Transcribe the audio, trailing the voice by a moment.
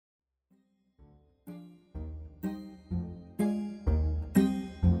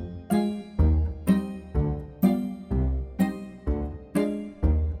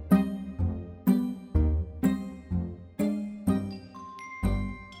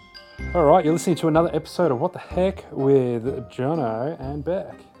All right, you're listening to another episode of What the Heck with Jono and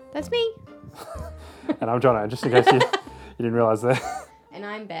Beck. That's me. And I'm Jono, just in case you didn't realise that. And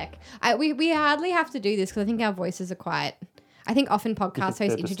I'm Beck. We hardly have to do this because I think our voices are quite... I think often podcast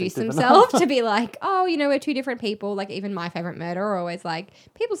hosts introduce themselves to be like, oh, you know, we're two different people. Like even My Favourite Murder are always like,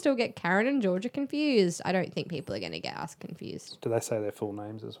 people still get Karen and Georgia confused. I don't think people are going to get us confused. Do they say their full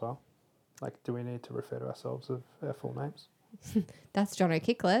names as well? Like, do we need to refer to ourselves as our full names? That's Jono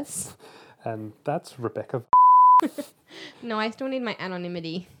Kickless. And that's Rebecca. No, I still need my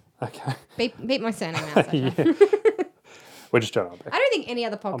anonymity. Okay. Beep my surname out, Sasha. Yeah. We're just Jono and Beck. I don't think any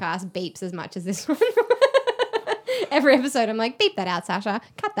other podcast beeps as much as this one. Every episode I'm like, beep that out, Sasha.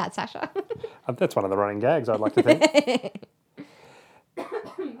 Cut that, Sasha. That's one of the running gags, I'd like to think.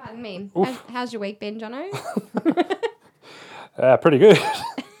 Pardon me. How's your week been, Jono? Pretty good.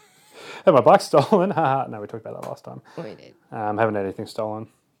 Had my bike stolen. No, we talked about that last time. We did. Haven't had anything stolen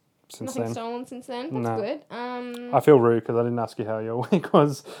since Nothing then. stolen since then? That's good. I feel rude because I didn't ask you how your week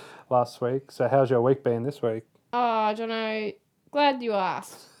was last week. So how's your week been this week? Oh, Jono, glad you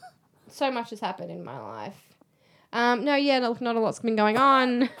asked. So much has happened in my life. Not a lot's been going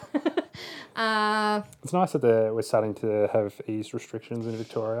on. It's nice that we're starting to have eased restrictions in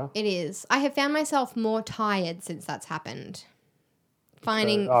Victoria. It is. I have found myself more tired since that's happened.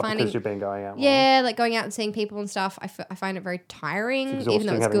 Because you've been going out more. Yeah, like going out and seeing people and stuff. I find it very tiring, even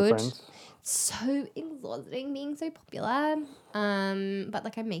though it's good. Friends. It's so exhausting being so popular. But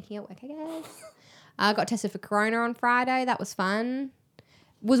like I'm making it work, I guess. I got tested for corona on Friday. That was fun.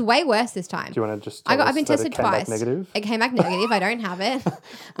 Was way worse this time. Do you want to just I've been tested twice. Negative? It came back negative. I don't have it.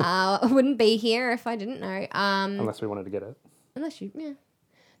 I wouldn't be here if I didn't know. Unless we wanted to get it. Yeah.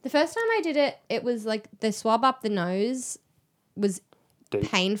 The first time I did it, it was like the swab up the nose was deep.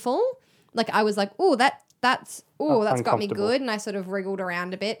 Painful. Like I was like, that's got me good. And I sort of wriggled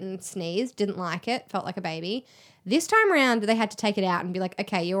around a bit and sneezed. Didn't like it. Felt like a baby. This time around, they had to take it out and be like,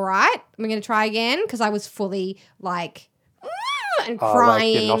 okay, you all right? We're going to try again. Because I was fully like... and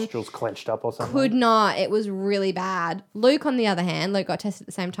crying. Like your nostrils clenched up or something? Could not. It was really bad. Luke, on the other hand, Luke got tested at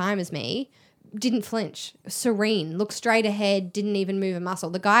the same time as me, didn't flinch. Serene. Looked straight ahead, didn't even move a muscle.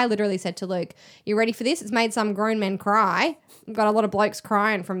 The guy literally said to Luke, you ready for this? It's made some grown men cry. Got a lot of blokes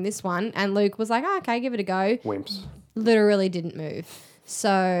crying from this one. And Luke was like, okay, give it a go. Wimps. Literally didn't move.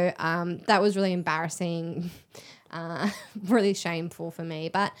 So that was really embarrassing. Really shameful for me.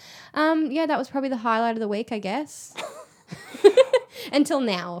 But that was probably the highlight of the week, I guess. Until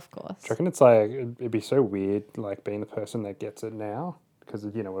now, of course. Do you reckon it's like, it'd be so weird, like being the person that gets it now? Because,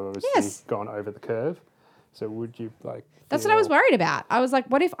 we've obviously gone over the curve. So would you like... That's what I was worried about. I was like,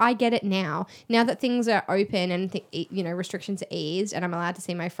 what if I get it now that things are open and, restrictions are eased and I'm allowed to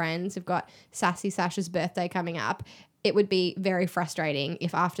see my friends? We've got Sassy Sasha's birthday coming up. It would be very frustrating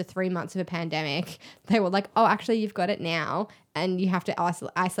if after 3 months of a pandemic, they were like, oh, actually, you've got it now and you have to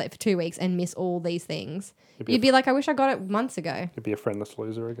isolate for 2 weeks and miss all these things. You'd be like, I wish I got it months ago. You'd be a friendless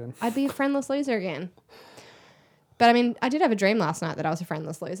loser again. I'd be a friendless loser again. But, I mean, I did have a dream last night that I was a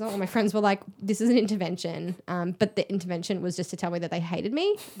friendless loser. All my friends were like, this is an intervention. But the intervention was just to tell me that they hated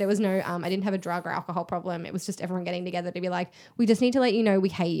me. There was no, I didn't have a drug or alcohol problem. It was just everyone getting together to be like, we just need to let you know we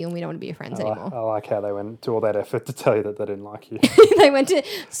hate you and we don't want to be your friends anymore. I like how they went to all that effort to tell you that they didn't like you. They went to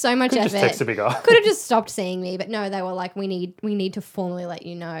so much effort. Just text a big guy. Could have just stopped seeing me. But no, they were like, we need to formally let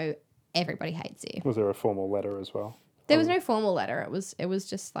you know everybody hates you. Was there a formal letter as well? There was no formal letter. It was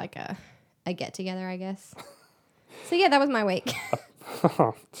just like a get together, I guess. So yeah, that was my week.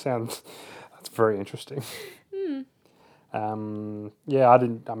 That's very interesting. Hmm. I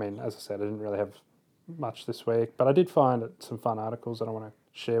didn't, as I said, I didn't really have much this week, but I did find some fun articles that I want to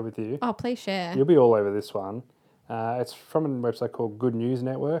share with you. Oh, please share. You'll be all over this one. It's from a website called Good News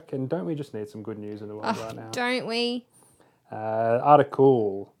Network, and don't we just need some good news in the world right now? Don't we?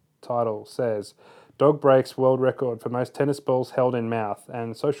 Article title says, dog breaks world record for most tennis balls held in mouth,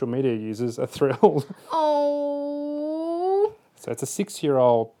 and social media users are thrilled. Oh. So it's a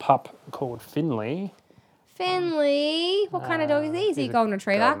 6-year-old pup called Finley. Finley? What kind of dog is he? Is he a golden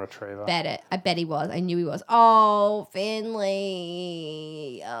retriever? Golden retriever. I bet he was. I knew he was. Oh,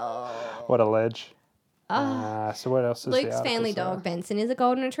 Finley. Oh. What a ledge. Oh. So what else is Luke's family dog, Benson, is a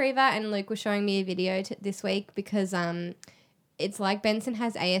golden retriever, and Luke was showing me a video this week because it's like Benson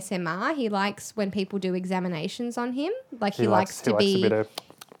has ASMR. He likes when people do examinations on him. Like he likes a bit of...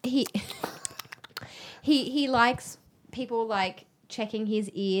 He likes people like checking his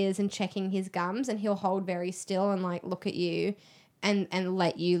ears and checking his gums, and he'll hold very still and like look at you and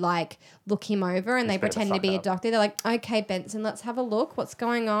let you like look him over, and they pretend to be a doctor. They're like, okay, Benson, let's have a look. What's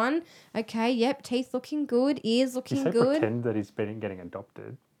going on? Okay, yep, teeth looking good, ears looking good. Pretend that he's been getting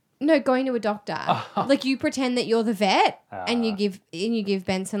adopted. No, going to a doctor. Like you pretend that you're the vet and you give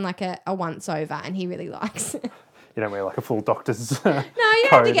Benson like a once over and he really likes it. You don't wear like a full doctor's No, you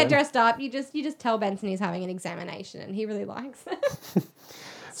don't have to get dressed up. You just tell Benson he's having an examination and he really likes it.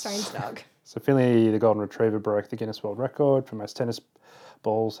 Strange dog. So Finley, the golden retriever, broke the Guinness World Record for most tennis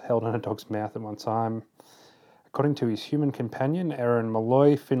balls held in a dog's mouth at one time. According to his human companion, Aaron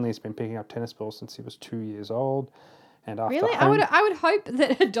Malloy, Finley's been picking up tennis balls since he was 2 years old. And after really? I would hope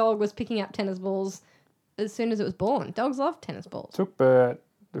that a dog was picking up tennis balls as soon as it was born. Dogs love tennis balls. Took Bert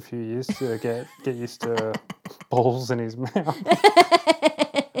a few years to get used to balls in his mouth.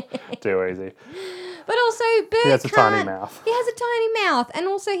 Too easy. But also, Bert He has a tiny mouth. He has a tiny mouth, and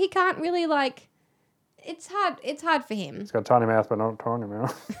also he can't really like. It's hard. It's hard for him. He's got a tiny mouth, but not a tiny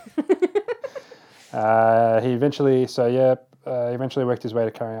mouth. He eventually worked his way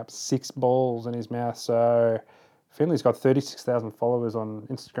to carrying up 6 balls in his mouth. So Finley's got 36,000 followers on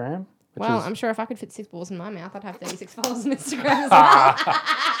Instagram. Well, I'm sure if I could fit 6 balls in my mouth, I'd have 36 followers on Instagram as well.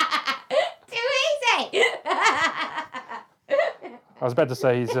 Too easy. I was about to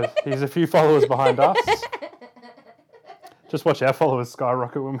say he's a few followers behind us. Just watch our followers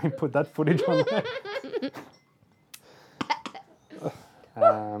skyrocket when we put that footage on there.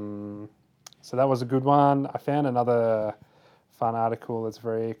 So that was a good one. I found another fun article that's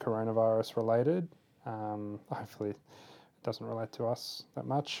very coronavirus related. Hopefully it doesn't relate to us that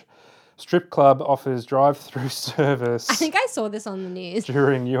much. Strip club offers drive-through service. I think I saw this on the news.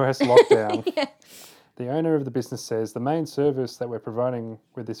 During US lockdown. Yeah. The owner of the business says the main service that we're providing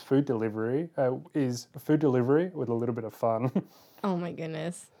with this food delivery is food delivery with a little bit of fun. Oh my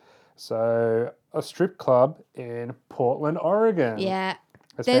goodness. So a strip club in Portland, Oregon. Yeah.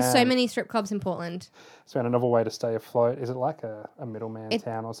 There's so many strip clubs in Portland. It's found a novel way to stay afloat. Is it like a middleman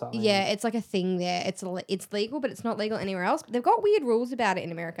town or something? Yeah, it's like a thing there. It's legal, but it's not legal anywhere else. They've got weird rules about it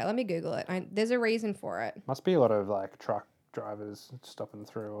in America. Let me Google it. There's a reason for it. Must be a lot of like truck drivers stopping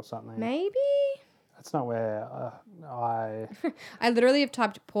through or something. Maybe. That's not where I... I literally have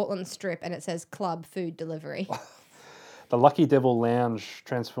typed Portland Strip and it says club food delivery. The Lucky Devil Lounge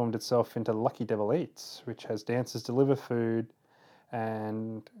transformed itself into Lucky Devil Eats, which has dancers deliver food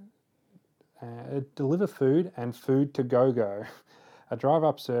and food to go. A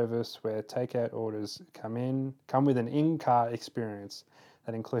drive-up service where takeout orders come with an in-car experience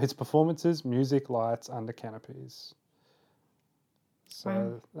that includes performances, music, lights under canopies.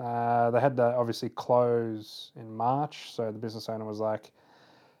 So they had to obviously close in March. So the business owner was like,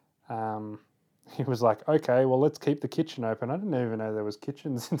 okay, well, let's keep the kitchen open. I didn't even know there was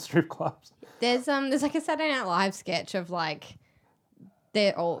kitchens in strip clubs. There's like a Saturday Night Live sketch of like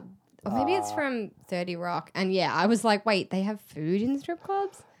they're all, or maybe it's from 30 Rock. And yeah, I was like, wait, they have food in strip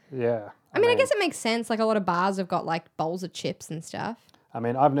clubs? Yeah. I mean, I guess it makes sense. Like a lot of bars have got like bowls of chips and stuff. I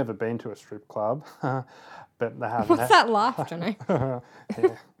mean, I've never been to a strip club, but they have. What's that laugh, Johnny? Yeah,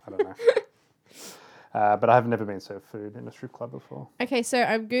 I don't know. But I have never been served food in a strip club before. Okay, so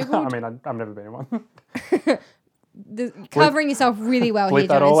I've Googled... I mean, I've never been in one. Covering yourself really well here,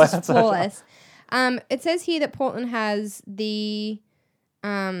 John. This is flawless. It says here that Portland has the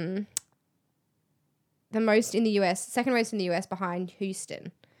most in the US, second most in the US behind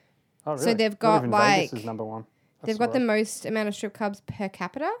Houston. Oh, really? So they've got Vegas is number one. They've got the most amount of strip clubs per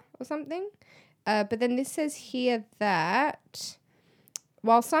capita or something. But then this says here that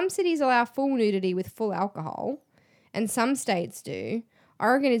while some cities allow full nudity with full alcohol, and some states do,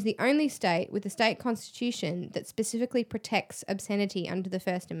 Oregon is the only state with a state constitution that specifically protects obscenity under the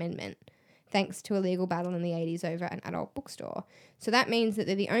First Amendment, thanks to a legal battle in the 80s over an adult bookstore. So that means that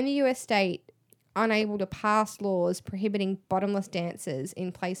they're the only US state unable to pass laws prohibiting bottomless dances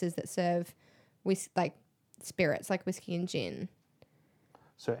in places that serve spirits like whiskey and gin.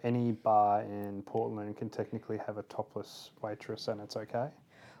 So any bar in Portland can technically have a topless waitress and it's okay?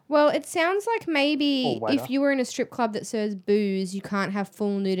 Well, it sounds like maybe if you were in a strip club that serves booze, you can't have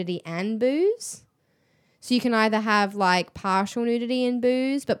full nudity and booze. So you can either have like partial nudity and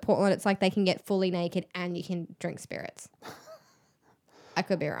booze, but Portland it's like they can get fully naked and you can drink spirits. I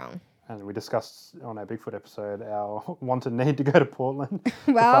could be wrong. And we discussed on our Bigfoot episode our want and need to go to Portland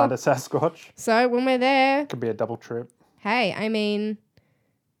to find a Sasquatch. So when we're there... Could be a double trip. Hey, I mean...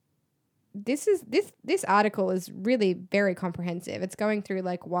 This article is really very comprehensive. It's going through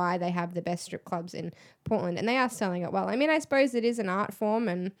like why they have the best strip clubs in Portland, and they are selling it well. I mean, I suppose it is an art form,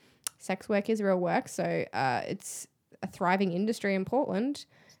 and sex work is real work, so it's a thriving industry in Portland.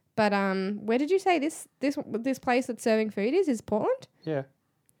 But where did you say this place that's serving food is Portland? Yeah,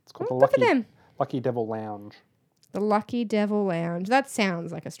 it's called the Lucky Devil Lounge. The Lucky Devil Lounge. That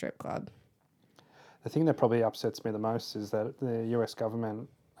sounds like a strip club. The thing that probably upsets me the most is that the US government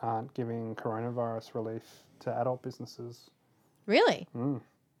aren't giving coronavirus relief to adult businesses. Really?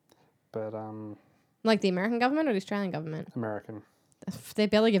 But Like the American government or the Australian government? American. They're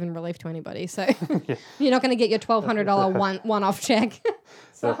barely giving relief to anybody, so Yeah. you're not going to get your $1,200 one-off check.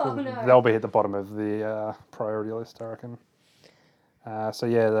 So, no. They'll be at the bottom of the priority list, I reckon. So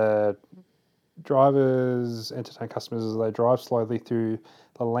yeah, the drivers entertain customers as they drive slowly through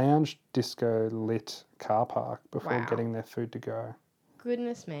the lounge disco lit car park before Wow. getting their food to go.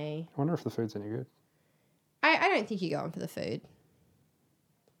 Goodness me. I wonder if the food's any good. I don't think you're going for the food.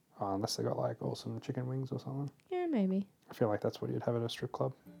 Oh, unless they got like awesome chicken wings or something. Yeah, maybe. I feel like that's what you'd have at a strip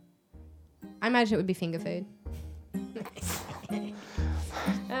club. I imagine it would be finger food.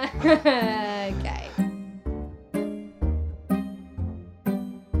 Okay.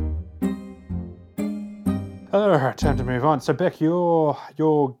 All right, time to move on. So Beck, you're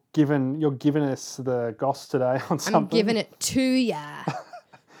giving us the goss today on something. I'm giving it to ya.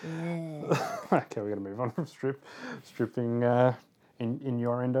 Okay, we're gonna move on from stripping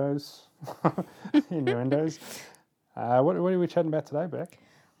innuendos. Innuendos. What are we chatting about today, Beck?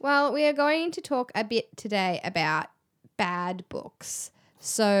 Well, we are going to talk a bit today about bad books.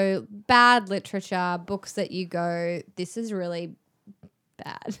 So bad literature, books that you go, this is really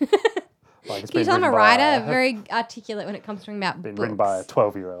bad. Like it's Can you been tell I'm a written writer? by- Very articulate when it comes to talking about been books. written by a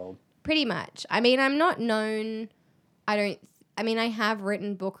 12-year-old. Pretty much. I mean, I'm not known. I have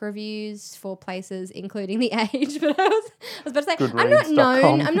written book reviews for places, including The Age, but I was about to say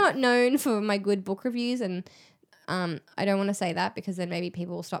Goodreads.com. I'm not known for my good book reviews, and I don't want to say that because then maybe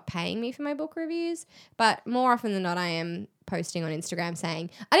people will stop paying me for my book reviews. But more often than not, I am posting on Instagram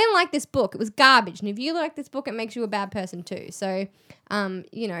saying, I didn't like this book. It was garbage. And if you like this book, it makes you a bad person too. So,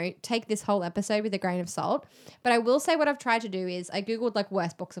 take this whole episode with a grain of salt. But I will say what I've tried to do is I Googled like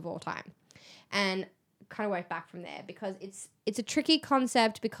worst books of all time and kind of worked back from there because it's a tricky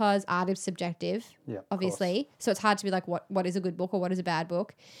concept because art is subjective, Yeah, of obviously. So it's hard to be like what is a good book or what is a bad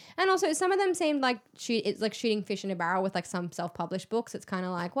book. And also some of them seemed like it's like shooting fish in a barrel with like some self-published books. It's kind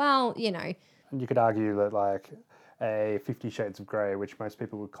of like, well, And you could argue that like a 50 Shades of Grey, which most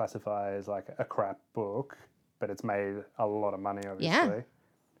people would classify as like a crap book, but it's made a lot of money, obviously. Yeah.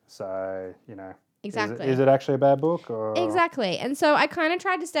 So, Exactly. Is it actually a bad book? Or Exactly. And so I kind of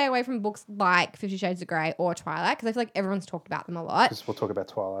tried to stay away from books like 50 Shades of Grey or Twilight because I feel like everyone's talked about them a lot. Because we'll talk about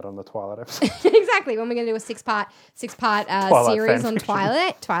Twilight on the Twilight episode. Exactly. When we're going to do a six-part Twilight series on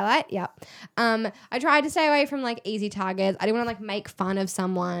fanfiction. Twilight. Yep. I tried to stay away from like easy targets. I didn't want to like make fun of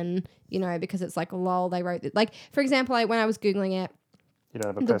someone, because it's like, lol, they wrote it. Like, for example, when I was Googling it, You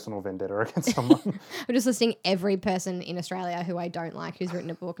don't have a personal vendetta against someone. I'm just listing every person in Australia who I don't like who's written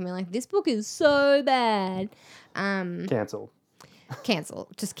a book and be like, this book is so bad. Cancelled. Cancel.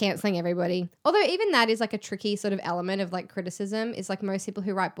 Just cancelling everybody. Although even that is like a tricky sort of element of like criticism is like most people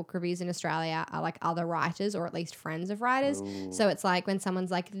who write book reviews in Australia are like other writers or at least friends of writers. Ooh. So it's like when someone's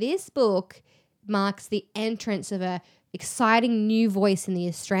like, this book marks the entrance of a exciting new voice in the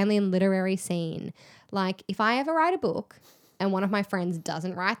Australian literary scene. Like if I ever write a book and one of my friends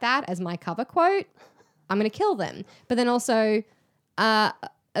doesn't write that as my cover quote, I'm going to kill them. But then also,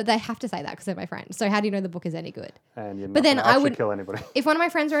 they have to say that because they're my friend. So how do you know the book is any good? And you're not But then gonna I actually would- kill anybody. If one of my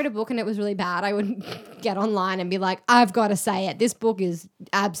friends wrote a book and it was really bad, I would get online and be like, I've got to say it. This book is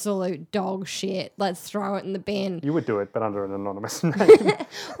absolute dog shit. Let's throw it in the bin. You would do it, but under an anonymous name.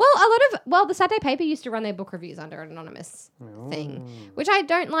 Well, the Saturday paper used to run their book reviews under an anonymous thing, which I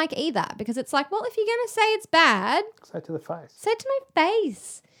don't like either because it's like, well, if you're going to say it's bad, Say it to the face. say it to my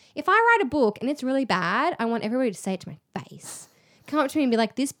face. If I write a book and it's really bad, I want everybody to say it to my face. Come up to me and be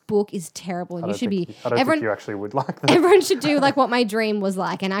like, this book is terrible and I you don't should think be... I don't everyone, think you actually would like that. Everyone should do like what my dream was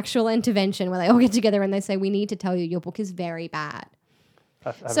like, an actual intervention where they all get together and they say, we need to tell you your book is very bad.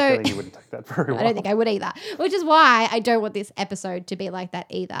 I have So- a feeling you wouldn't take that very well. I don't think I would either, which is why I don't want this episode to be like that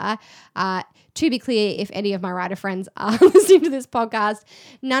either. To be clear, if any of my writer friends are listening to this podcast,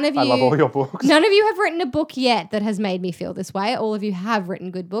 none of you... I love all your books. None of you have written a book yet that has made me feel this way. All of you have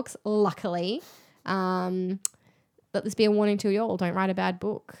written good books, luckily. Let this be a warning to you all. Don't write a bad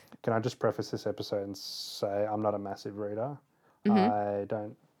book. Can I just preface this episode and say I'm not a massive reader. Mm-hmm. I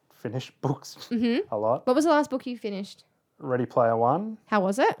don't finish books a lot. What was the last book you finished? Ready Player One. How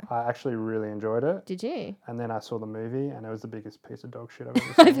was it? I actually really enjoyed it. Did you? And then I saw the movie and it was the biggest piece of dog shit I've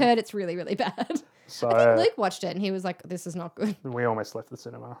ever I've seen. heard it's really, really bad. So I think Luke watched it and he was like, this is not good. we almost left the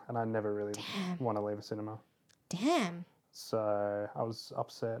cinema and I never really want to leave a cinema. Damn. So I was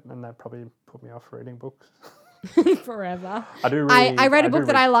upset and that probably put me off reading books. Forever. I do read. I read a do book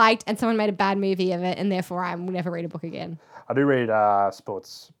that I liked and someone made a bad movie of it and therefore I will never read a book again. I do read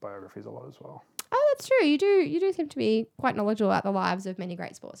sports biographies a lot as well. Oh, That's true. You do seem to be quite knowledgeable about the lives of many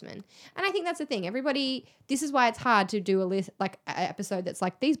great sportsmen. And I think that's the thing. This is why it's hard to do a list, like an episode that's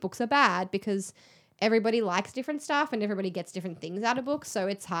like, these books are bad, because everybody likes different stuff and everybody gets different things out of books. So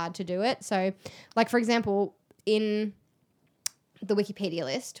it's hard to do it. So like, for example, in the Wikipedia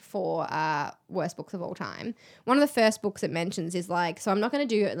list for worst books of all time, one of the first books it mentions is like, so I'm not going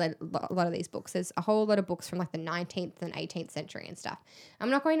to do a lot of these books. There's a whole lot of books from like the 19th and 18th century and stuff. I'm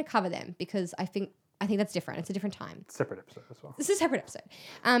not going to cover them because I think that's different. It's a different time. Separate episode as well. This is a separate episode.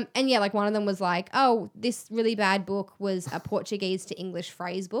 And yeah, like one of them was like, oh, this really bad book was a Portuguese to English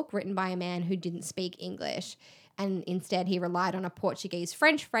phrase book written by a man who didn't speak English. And instead he relied on a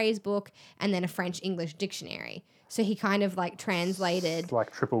Portuguese-French phrase book and then a French-English dictionary. So he kind of like translated. It's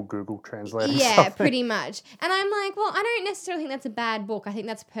like triple Google translating. Yeah, something. pretty much. And I'm like, well, I don't necessarily think that's a bad book. I think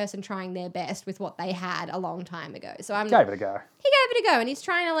that's a person trying their best with what they had a long time ago. So I'm Gave it a go. He gave it a go, and he's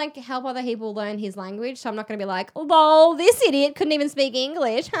trying to like help other people learn his language. So I'm not going to be like, lol, this idiot couldn't even speak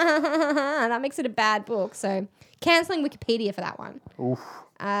English. That makes it a bad book. So cancelling Wikipedia for that one. Oof.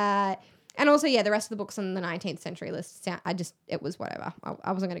 And also, yeah, the rest of the books on the 19th century list, it was whatever.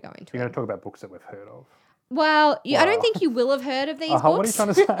 I wasn't going to go into You're it. going to talk about books that we've heard of. Well, I don't think you will have heard of these books. What are you trying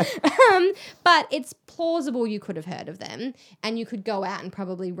to say? But it's plausible you could have heard of them, and you could go out and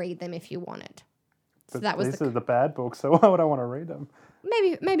probably read them if you wanted. So But that was these are the bad books, so why would I want to read them?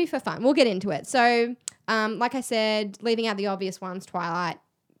 maybe for fun. We'll get into it. So, like I said, leaving out the obvious ones: Twilight,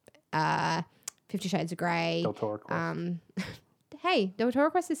 50 Shades of Grey. Del Toro Quest. Hey, Del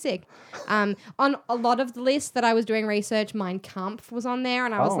Toro Quest is sick. On a lot of the lists that I was doing research, Mein Kampf was on there,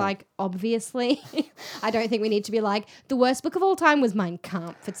 and I was like, obviously, I don't think we need to be like, the worst book of all time was Mein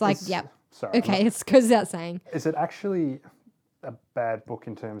Kampf. It's like, yep. Sorry. Okay, it goes without saying. Is it actually a bad book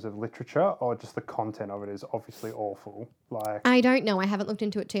in terms of literature, or just the content of it is obviously awful? Like, I don't know. I haven't looked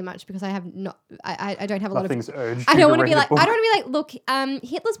into it too much because I have not. I don't have a lot of. nothing's urged. I you don't to want to read be a like. book. I don't want to be like. Look,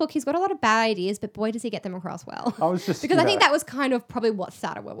 Hitler's book. He's got a lot of bad ideas, but boy, does he get them across well. I was just because I think that was kind of probably what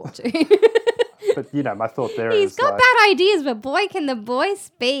started World War II. But my thought there He's is got like, bad ideas, but boy, can the boy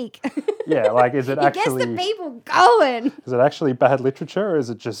speak. yeah, like is it He gets actually the people going. is it actually bad literature, or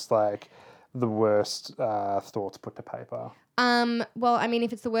is it just like the worst thoughts put to paper? Well, I mean,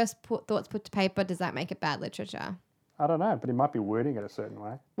 if it's the worst thoughts put to paper, does that make it bad literature? I don't know, but he might be wording it a certain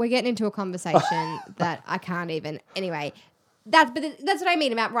way. We're getting into a conversation that I can't even. Anyway, that's what I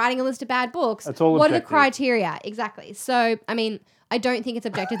mean about writing a list of bad books. It's all what are the objective. criteria? Exactly. So, I mean, I don't think it's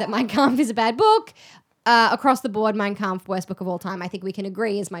objective that Mein Kampf is a bad book. Across the board, Mein Kampf, worst book of all time. I think we can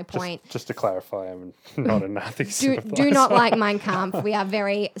agree is my point. Just to clarify, I'm not a Nazi Do sympathiser. not like Mein Kampf. We are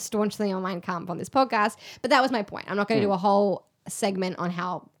very staunchly on Mein Kampf on this podcast. But that was my point. I'm not going to do a whole segment on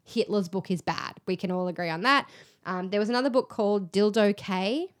how Hitler's book is bad. We can all agree on that. There was another book called Dildo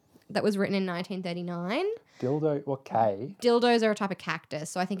K that was written in 1939. Dildo, what K? Dildos are a type of cactus,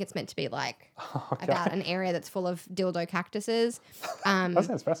 so I think it's meant to be like about an area that's full of dildo cactuses. That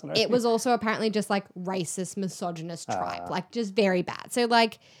sounds fascinating. It was also apparently just like racist, misogynist tripe, like just very bad. So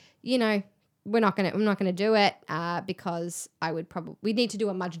like, I'm not gonna do it because we'd need to do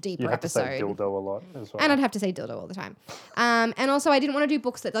a much deeper You'd have episode. to say dildo a lot as well. And I'd have to say dildo all the time. And also I didn't want to do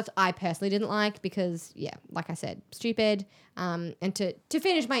books that I personally didn't like because, yeah, like I said, stupid. And to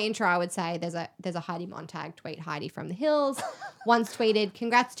finish my intro, I would say there's a Heidi Montag tweet, Heidi from the Hills, once tweeted,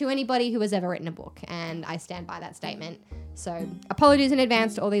 "Congrats to anybody who has ever written a book." And I stand by that statement. So apologies in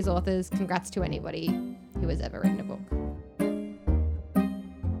advance to all these authors. Congrats to anybody who has ever written a book.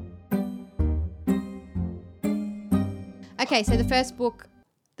 Okay, so the first book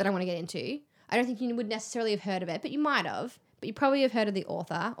that I want to get into, I don't think you would necessarily have heard of it, but you might have. But you probably have heard of the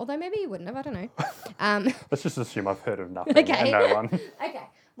author, although maybe you wouldn't have, I don't know. Let's just assume I've heard of nothing Okay. and no one. Okay,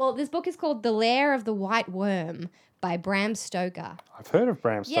 well, this book is called The Lair of the White Worm by Bram Stoker. I've heard of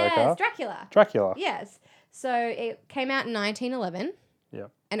Bram Stoker. Yes, Dracula. Dracula. Yes. So it came out in 1911, Yeah.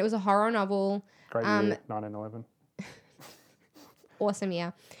 and it was a horror novel. Great year, 1911. Awesome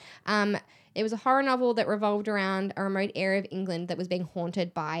year. It was a horror novel that revolved around a remote area of England that was being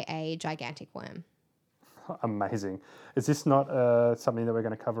haunted by a gigantic worm. Amazing. Is this not something that we're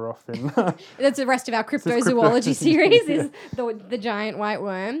going to cover off in? That's the rest of our cryptozoology series is the giant white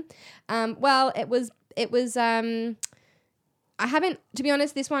worm. Well, it was I haven't, to be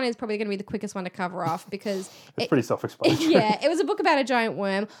honest, this one is probably going to be the quickest one to cover off because It's pretty self-explanatory. yeah, it was a book about a giant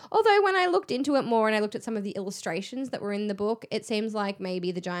worm. Although when I looked into it more and I looked at some of the illustrations that were in the book, it seems like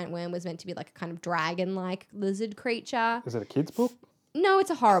maybe the giant worm was meant to be like a kind of dragon-like lizard creature. Is it a kid's book? No,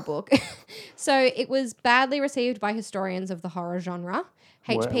 it's a horror book. So it was badly received by historians of the horror genre.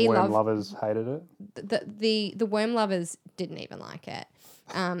 Worm lovers hated it. The worm lovers didn't even like it.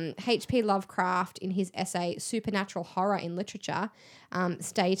 H.P. Lovecraft, in his essay Supernatural Horror in Literature,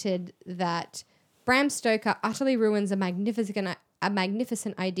 stated that Bram Stoker utterly ruins a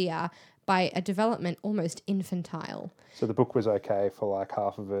magnificent idea by a development almost infantile. So the book was okay for like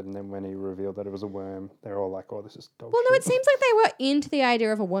half of it, and then when he revealed that it was a worm, they're all like, "Oh, this is dog Well, shit." no, it seems like they were into the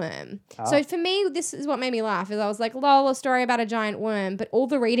idea of a worm. So for me, this is what made me laugh. Is I was like, "Lol, a story about a giant worm," but all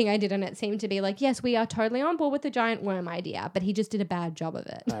the reading I did on it seemed to be like, "Yes, we are totally on board with the giant worm idea," but he just did a bad job of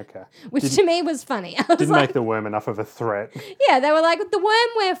it, Okay. which to me was funny. I was Didn't like, make the worm enough of a threat. yeah, they were like, "The worm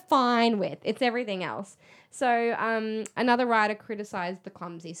we're fine with. It's everything else." So another writer criticized the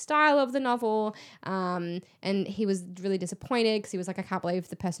clumsy style of the novel, and he was really disappointed because he was like, "I can't believe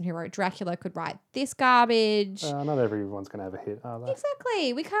the person who wrote Dracula could write this garbage." Not everyone's going to have a hit, are they?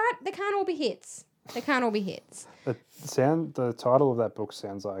 Exactly. They can't all be hits. They can't all be hits. The title of that book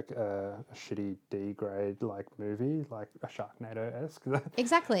sounds like a shitty D grade like movie, like a Sharknado-esque.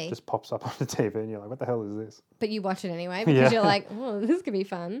 Exactly. Just pops up on the TV and you're like, what the hell is this? But you watch it anyway because you're like, oh, this could be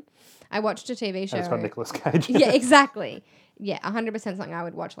fun. I watched a TV show. And it's got Nicolas Cage. Yeah, exactly. Yeah, 100% something I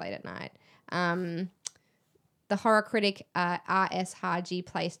would watch late at night. The horror critic R.S. Harji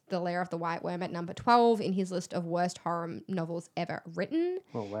placed The Lair of the White Worm at number 12 in his list of worst horror novels ever written.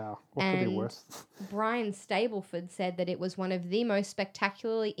 Oh, wow. What could be worse? Brian Stableford said that it was one of the most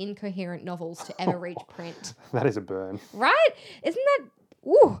spectacularly incoherent novels to ever reach print. That is a burn. Right? Isn't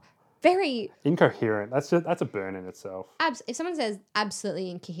that very Incoherent. That's a burn in itself. if someone says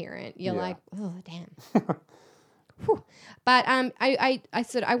absolutely incoherent, you're Yeah. like, oh damn. Whew. But I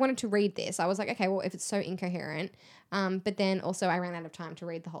said I wanted to read this. I was like, okay, well, if it's so incoherent, but then also I ran out of time to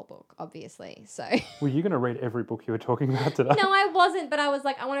read the whole book, obviously. So Were you going to read every book you were talking about today? no, I wasn't. But I was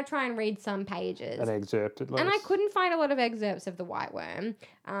like, I want to try and read some pages. An excerpt at least. And I couldn't find a lot of excerpts of The White Worm,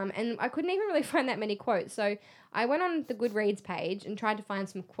 and I couldn't even really find that many quotes. So I went on the Goodreads page and tried to find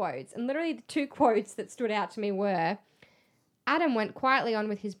some quotes. And literally the two quotes that stood out to me were, Adam went quietly on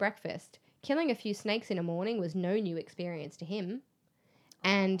with his breakfast. Killing a few snakes in a morning was no new experience to him.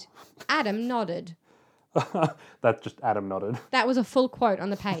 And Adam nodded. That's just Adam nodded. That was a full quote on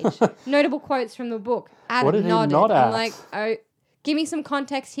the page. Notable quotes from the book. Adam What did he nodded. nod I'm at? like, oh, give me some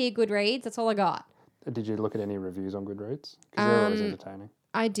context here, Goodreads. That's all I got. Did you look at any reviews on Goodreads? Because they're always entertaining.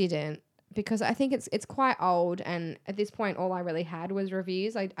 I didn't, because I think it's quite old, and at this point, all I really had was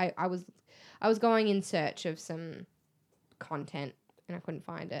reviews. I was going in search of some content, and I couldn't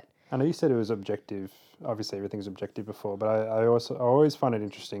find it. I know you said it was objective. Obviously, everything's objective before, but I always find it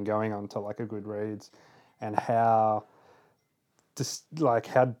interesting going on to like a Goodreads and how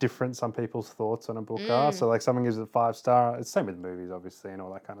how different some people's thoughts on a book are. So like someone gives it 5-star. It's the same with movies, obviously, and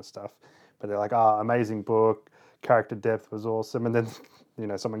all that kind of stuff. But they're like, amazing book, character depth was awesome, and then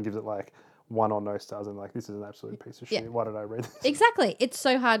someone gives it like 1 or no stars and like, this is an absolute piece of shit. Why did I read this? Exactly. It's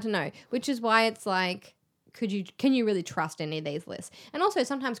so hard to know, which is why it's like, can you really trust any of these lists? And also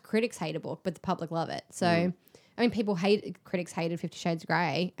sometimes critics hate a book, but the public love it. So, I mean, critics hated 50 Shades of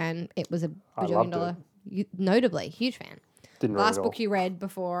Grey, and it was a bajillion dollar, notably, huge fan. Didn't read Last it book all. you read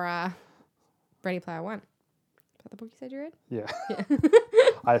before Ready Player One. Is that the book you said you read? Yeah. Yeah.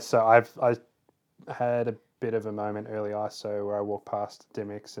 I had a bit of a moment early ISO where I walked past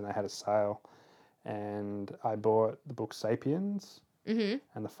Dymocks and they had a sale, and I bought the book Sapiens. Mm-hmm.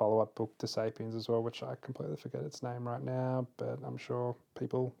 And the follow-up book to Sapiens as well, which I completely forget its name right now, but I'm sure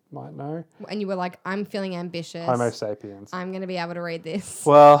people might know. And you were like, I'm feeling ambitious. Homo Sapiens. I'm going to be able to read this.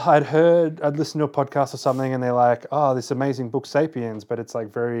 Well, I'd listened to a podcast or something, and they're like, oh, this amazing book Sapiens, but it's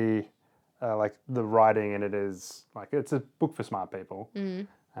like very, like the writing in it is, like, it's a book for smart people. Mm.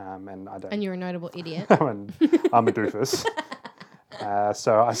 And I don't. And you're a notable idiot. I'm a doofus.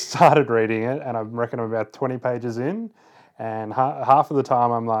 So I started reading it, and I reckon I'm about 20 pages in. And half of the time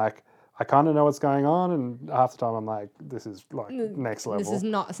I'm like, I kind of know what's going on, and half the time I'm like, this is like next level. This is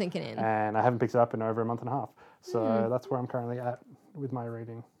not sinking in. And I haven't picked it up in over a month and a half. So that's where I'm currently at with my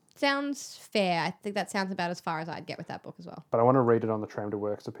reading. Sounds fair. I think that sounds about as far as I'd get with that book as well. But I want to read it on the tram to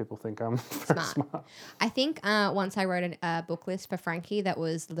work so people think I'm very smart. I think once I wrote a book list for Frankie that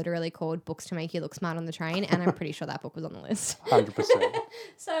was literally called Books to Make You Look Smart on the Train, and I'm pretty sure that book was on the list. 100%.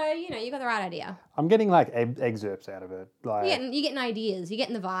 So, you got the right idea. I'm getting like excerpts out of it. Like You're getting ideas. You're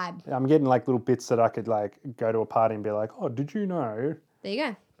getting the vibe. I'm getting like little bits that I could like go to a party and be like, oh, did you know? There you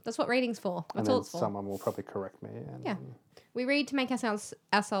go. That's what reading's for. That's all it's for. Someone will probably correct me. And, Yeah. We read to make ourselves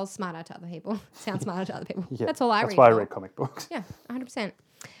smarter to other people. Sound smarter to other people. Yeah, That's all I read. That's why I for. read comic books. Yeah,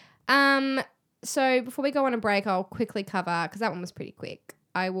 100%. So before we go on a break, I'll quickly cover, because that one was pretty quick.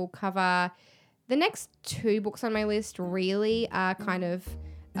 I will cover the next 2 books on my list really are kind of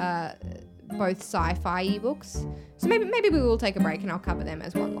both sci-fi ebooks. So maybe we will take a break and I'll cover them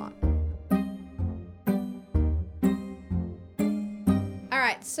as one lot. All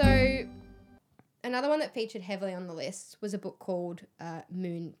right, so another one that featured heavily on the list was a book called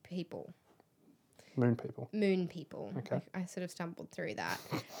Moon People. Moon People. Moon People. Okay. I sort of stumbled through that.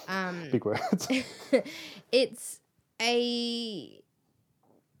 Big words. It's a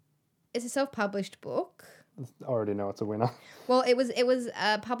self-published book. I already know it's a winner. Well, it was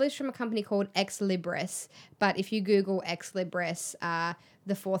published from a company called Ex Libris, but if you Google Ex Libris,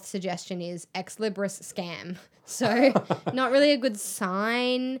 the fourth suggestion is Ex Libris scam. So not really a good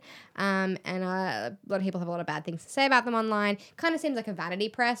sign, and a lot of people have a lot of bad things to say about them online. Kind of seems like a vanity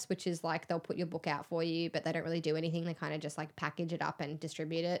press, which is like they'll put your book out for you, but they don't really do anything. They kind of just like package it up and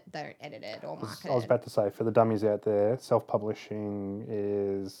distribute it. They don't edit it or market it. I was about to say, for the dummies out there, self-publishing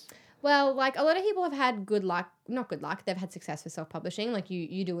is... Well, like a lot of people have had not good luck, they've had success with self-publishing. Like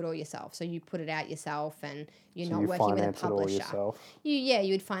you do it all yourself. So you put it out yourself and you're not working with a publisher. It all yourself.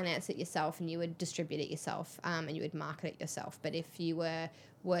 You would finance it yourself and you would distribute it yourself, and you would market it yourself. But if you were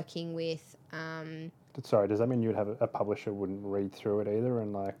working with... Sorry, does that mean you'd have a publisher wouldn't read through it either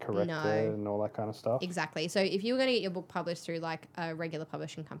and like correct it and all that kind of stuff? Exactly. So if you were going to get your book published through like a regular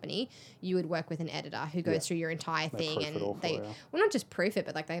publishing company, you would work with an editor who goes through your entire thing, and well, not just proof it,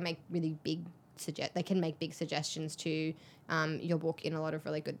 but like they make really big they can make big suggestions to your book in a lot of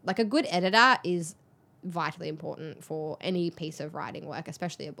really good... Like a good editor is vitally important for any piece of writing work,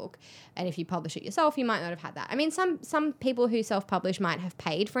 especially a book. And if you publish it yourself, you might not have had that. I mean, some people who self-publish might have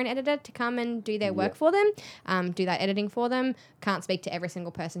paid for an editor to come and do their work for them, do that editing for them. Can't speak to every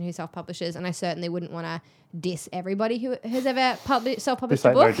single person who self-publishes, and I certainly wouldn't want to diss everybody who has ever self-published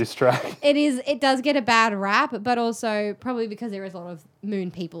a book. No diss track. It does get a bad rap, but also probably because there is a lot of Moon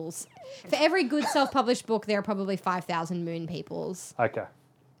Peoples. For every good self-published book, there are probably 5,000 Moon Peoples. Okay.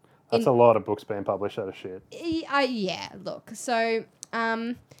 That's a lot of books being published out of shit. Yeah, look. So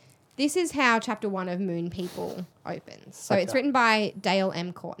this is how chapter 1 of Moon People opens. So it's written by Dale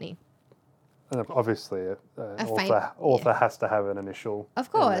M. Courtney. And obviously, author has to have an initial.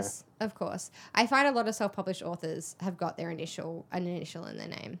 Of course. I find a lot of self-published authors have got an initial in their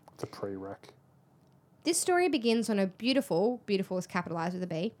name. It's a prereq. This story begins on a beautiful is capitalized with a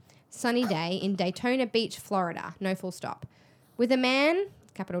B, sunny day in Daytona Beach, Florida, no full stop, with a man...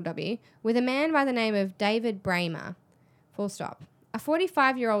 capital W, with a man by the name of David Bramer, full stop. A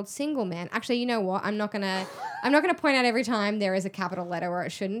 45-year-old single man. Actually, you know what? I'm not gonna point out every time there is a capital letter where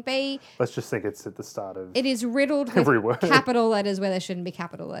it shouldn't be. Let's just think it's at the start of it is riddled with capital letters where there shouldn't be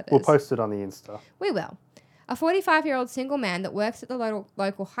capital letters. We'll post it on the Insta. We will. A 45-year-old single man that works at the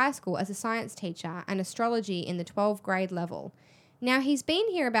local high school as a science teacher and astrology in the 12th grade level. Now, he's been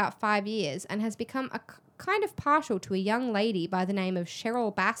here about 5 years and has become a kind of partial to a young lady by the name of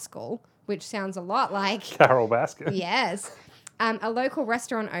Cheryl Baskell, which sounds a lot like... Carol Baskin. Yes. A local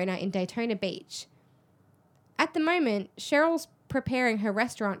restaurant owner in Daytona Beach. At the moment, Cheryl's preparing her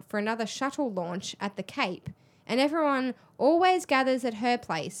restaurant for another shuttle launch at the Cape, and everyone always gathers at her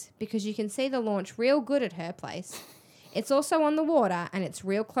place because you can see the launch real good at her place. It's also on the water, and it's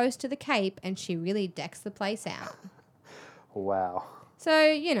real close to the Cape, and she really decks the place out. Wow. So,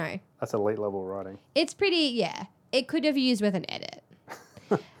 you know. That's elite level writing. It's pretty, it could have used with an edit.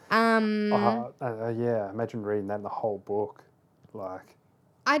 Yeah, imagine reading that in the whole book. Like,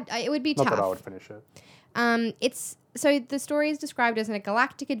 it would be tough. Not that I would finish it. So the story is described as a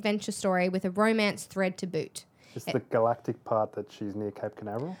galactic adventure story with a romance thread to boot. Is the galactic part that she's near Cape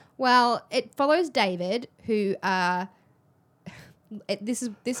Canaveral? Well, it follows David, who this is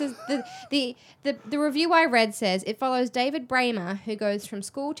the review I read says it follows David Bramer, who goes from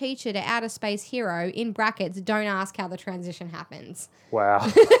school teacher to outer space hero, in brackets, don't ask how the transition happens. Wow.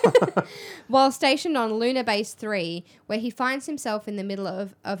 While stationed on Lunar Base 3, where he finds himself in the middle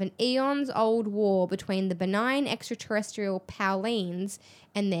of an eons-old war between the benign extraterrestrial Paulines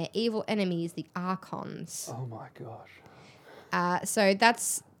and their evil enemies, the Archons. Oh my gosh. So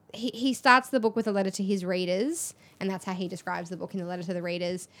that's... He starts the book with a letter to his readers, and that's how he describes the book in the letter to the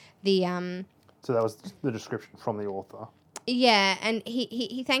readers. So that was the description from the author. Yeah, and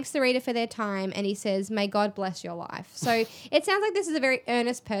he thanks the reader for their time, and he says, "May God bless your life." So it sounds like this is a very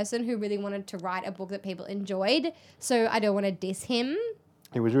earnest person who really wanted to write a book that people enjoyed. So I don't want to diss him.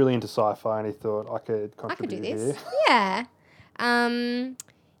 He was really into sci-fi, and he thought, I could contribute do this. Here. Yeah.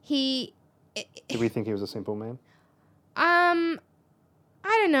 Did we think he was a simple man?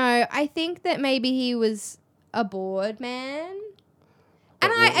 I don't know. I think that maybe he was a bored man.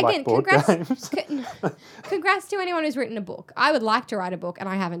 And congrats to anyone who's written a book. I would like to write a book, and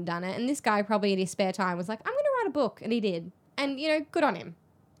I haven't done it. And this guy probably in his spare time was like, I'm going to write a book, and he did. And, good on him.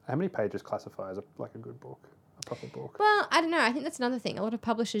 How many pages classify as a good book, a proper book? Well, I don't know. I think that's another thing. A lot of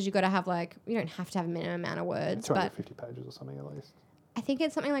publishers, you got to have you don't have to have a minimum amount of words, but 250 pages or something at least. I think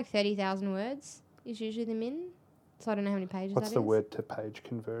it's something like 30,000 words is usually the min. So I don't know how many pages What's that the is. word to page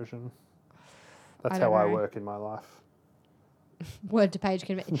conversion? That's I how don't I know. work in my life. Word to page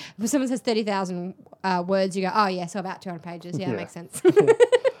conversion. If someone says 30,000 words, you go, oh, yeah, so about 200 pages. Yeah, Yeah. that makes sense.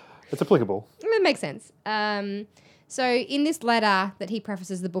 It's applicable. It makes sense. So in this letter that he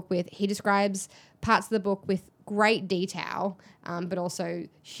prefaces the book with, he describes parts of the book with great detail, but also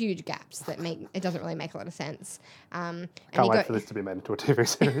huge gaps that make it doesn't really make a lot of sense. Can't wait for this to be made into a TV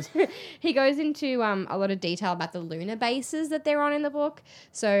series. He goes into a lot of detail about the lunar bases that they're on in the book.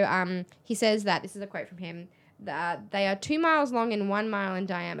 So he says that, this is a quote from him, that they are 2 miles long and 1 mile in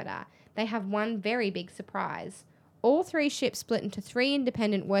diameter. They have one very big surprise. All 3 ships split into 3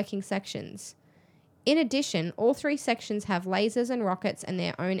 independent working sections. In addition, all 3 sections have lasers and rockets and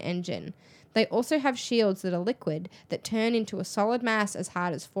their own engine. They also have shields that are liquid that turn into a solid mass as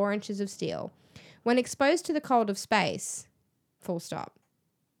hard as 4 inches of steel. When exposed to the cold of space, full stop.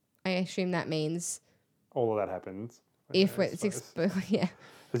 I assume that means All of that happens. if I it's suppose. exposed, yeah.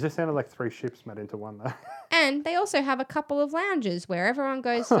 It just sounded like 3 ships made into one, though. And they also have a couple of lounges where everyone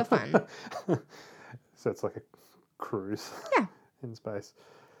goes for fun. So it's like a cruise. Yeah. In space.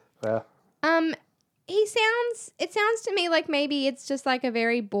 Yeah. It sounds to me like maybe it's just like a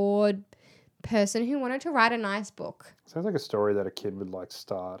very bored person who wanted to write a nice book. Sounds like a story that a kid would like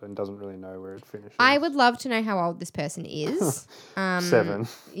start and doesn't really know where it finishes. I would love to know how old this person is. 7.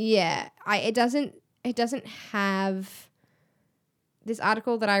 Yeah, it doesn't have, this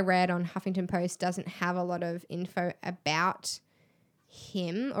article that I read on Huffington Post doesn't have a lot of info about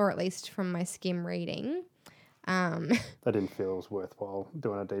him, or at least from my skim reading. That didn't feel as worthwhile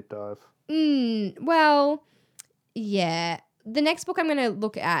doing a deep dive. Well, yeah. The next book I'm going to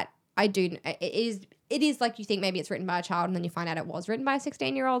look at, it is like you think maybe it's written by a child and then you find out it was written by a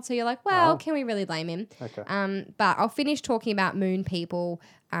 16-year-old. So you're like, well, can we really blame him? Okay. But I'll finish talking about Moon People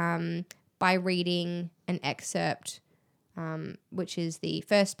by reading an excerpt, which is the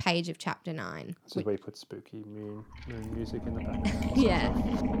first page of chapter 9. This is where you put spooky moon music in the background. Yeah.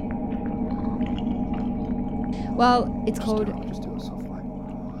 Well, it's called... Just do a soft light.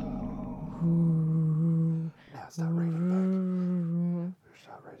 Now start reading back.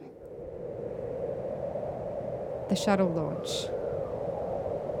 Start reading. The Shuttle Launch.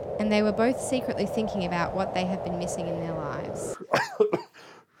 And they were both secretly thinking about what they have been missing in their lives.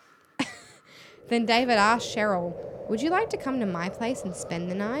 Then David asked Cheryl, "Would you like to come to my place and spend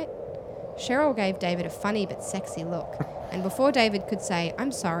the night?" Cheryl gave David a funny but sexy look, and before David could say,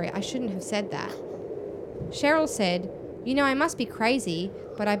 "I'm sorry, I shouldn't have said that," Cheryl said, "You know, I must be crazy,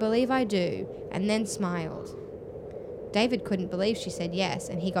 but I believe I do," and then smiled. David couldn't believe she said yes,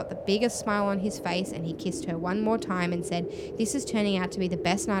 and he got the biggest smile on his face, and he kissed her one more time and said, "This is turning out to be the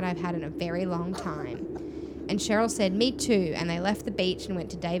best night I've had in a very long time." And Cheryl said, "Me too," and they left the beach and went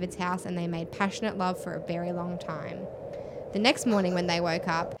to David's house, and they made passionate love for a very long time. The next morning when they woke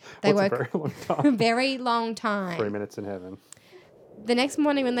up, What's a very long time? very long time. 3 minutes in heaven. The next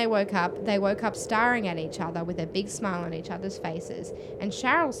morning when they woke up staring at each other with a big smile on each other's faces. And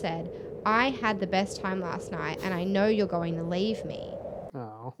Cheryl said, "I had the best time last night, and I know you're going to leave me."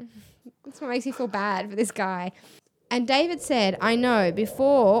 Oh. That's what makes you feel bad for this guy. And David said, "I know,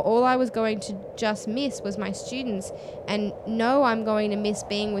 before, all I was going to just miss was my students, and no, I'm going to miss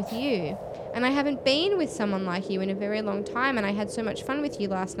being with you. And I haven't been with someone like you in a very long time, and I had so much fun with you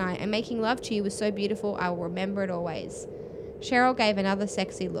last night, and making love to you was so beautiful, I will remember it always." Cheryl gave another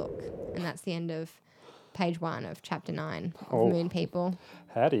sexy look, and that's the end of page 1 of chapter 9 of Oh. Moon People.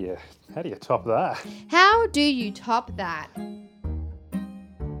 How do you top that? How do you top that?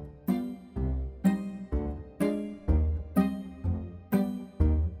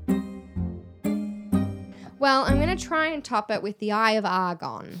 Well, I'm going to try and top it with The Eye of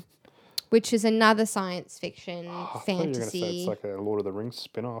Argon, which is another science fiction I thought you were going to say fantasy. it's like a Lord of the Rings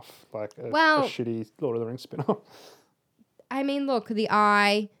spin-off, like a Well- shitty Lord of the Rings spin-off. I mean, look, The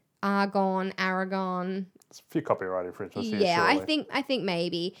Eye, Argon, Aragon. It's a few copyright infringements here, Yeah, surely. I think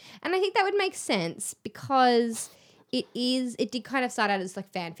maybe. And I think that would make sense because it did kind of start out as like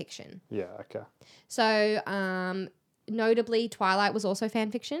fan fiction. Yeah, okay. So, notably, Twilight was also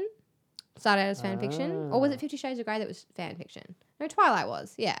fan fiction. Started out as fan fiction. Or was it 50 Shades of Grey that was fan fiction? No, Twilight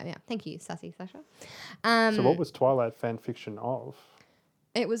was. Yeah. Thank you, Sassy Sasha. So what was Twilight fan fiction of?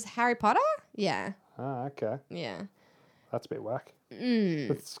 It was Harry Potter? Yeah. Ah, okay. Yeah. That's a bit whack.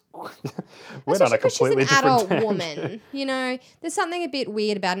 It's, we're Especially on a because she's completely an different adult tangent. woman. You know, there's something a bit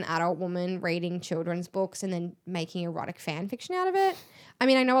weird about an adult woman reading children's books and then making erotic fan fiction out of it. I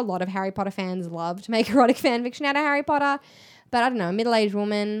mean, I know a lot of Harry Potter fans love to make erotic fan fiction out of Harry Potter, but I don't know, a middle-aged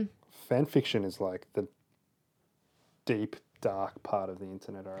woman. Fan fiction is like the deep, dark part of the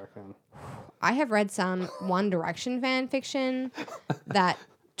internet, I reckon. I have read some One Direction fan fiction that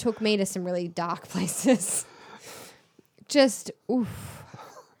took me to some really dark places. Just, oof.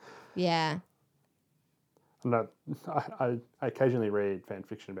 Yeah. No, I occasionally read fan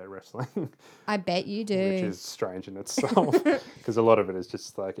fiction about wrestling, I bet you do. which is strange in itself because a lot of it is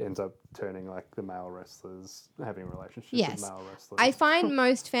just like ends up turning like the male wrestlers having relationships Yes. with male wrestlers. I find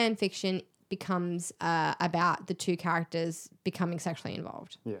most fan fiction becomes about the two characters becoming sexually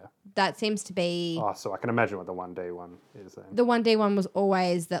involved. Yeah. That seems to be... Oh, so I can imagine what the 1D one is then. The 1D one was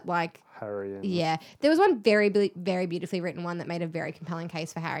always that, like... Harry and... Yeah. There was one very beautifully written one that made a very compelling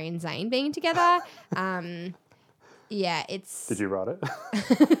case for Harry and Zayn being together. Yeah, it's... Did you write it?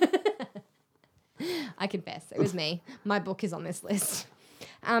 I confess, it was me. My book is on this list.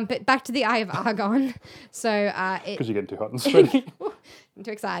 But back to the Eye of Argon. So Because you're getting too hot and sweaty. I'm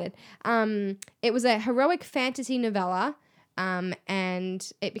too excited. It was a heroic fantasy novella,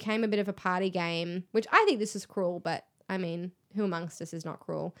 and it became a bit of a party game, which I think this is cruel, but I mean, who amongst us is not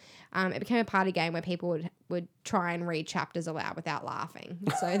cruel? It became a party game where people would try and read chapters aloud without laughing.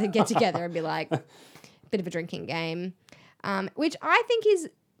 So they'd get together and be like, bit of a drinking game, which I think is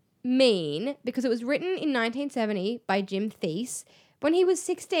mean because it was written in 1970 by Jim Thies when he was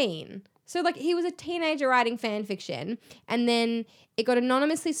 16. So, like, he was a teenager writing fan fiction, and then it got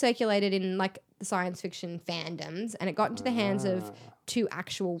anonymously circulated in, like, the science fiction fandoms, and it got into the hands of two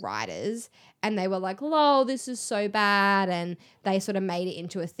actual writers, and they were like, lol, this is so bad, and they sort of made it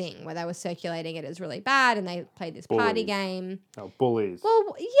into a thing where they were circulating it as really bad, and they played this party Bullies. game. Oh, bullies.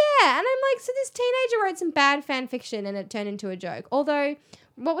 Well, yeah, and I'm like, so this teenager wrote some bad fan fiction, and it turned into a joke. Although,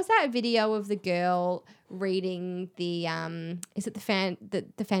 what was that video of the girl reading the is it the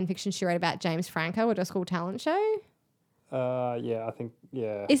fan fiction she wrote about James Franco at a school talent show? Yeah, I think,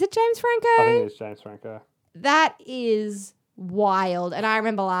 yeah. Is it James Franco? I think it's James Franco. That is wild, and I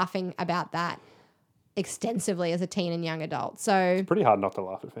remember laughing about that extensively as a teen and young adult. So Pretty hard not to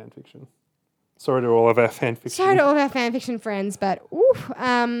laugh at fan fiction. Sorry to all of our fan fiction. sorry to all of our fan fiction friends, but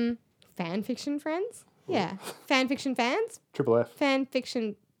fan fiction friends? Yeah. Fan fiction fans? Triple F. Fan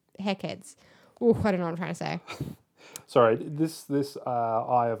fiction heckheads. Ooh, I don't know what I'm trying to say. Sorry, this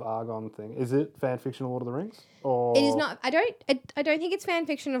Eye of Argon thing, is it fan fiction of Lord of the Rings? Or It is not. I don't think it's fan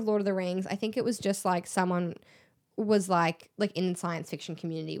fiction of Lord of the Rings. I think it was just like someone was like in the science fiction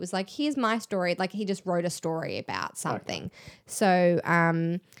community was like, here's my story. Like he just wrote a story about something. Okay.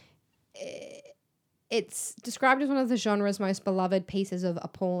 So it's described as one of the genre's most beloved pieces of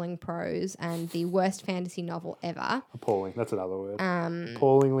appalling prose and the worst fantasy novel ever. Appalling, that's another word.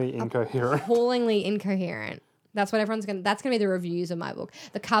 Appallingly incoherent. Appallingly incoherent. That's what that's gonna be the reviews of my book.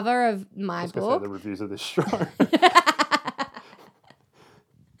 The cover of my book. Say the reviews of this show.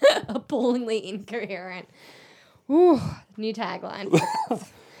 Appallingly incoherent. Ooh, new tagline.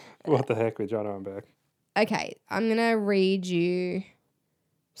 What the heck with Jono and back? Okay, I'm gonna read you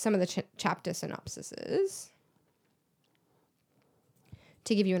some of the chapter synopsises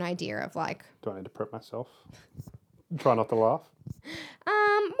to give you an idea of like. Do I need to prep myself? Try not to laugh. Well,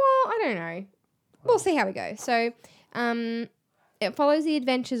 I don't know. We'll see how we go. So, it follows the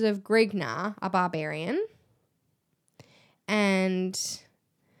adventures of Grignar, a barbarian, and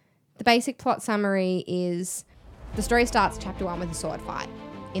the basic plot summary is the story starts chapter 1 with a sword fight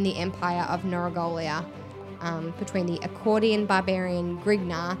in the Empire of Norogolia between the accordion barbarian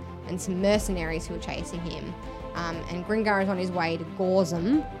Grignar and some mercenaries who are chasing him. And Grignar is on his way to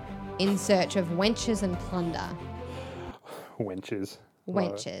Gorzum in search of wenches and plunder. Wenches.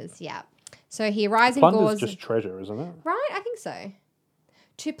 Wenches, yeah. So he arrives in Plunder's Gorzum. just treasure, isn't it? Right, I think so.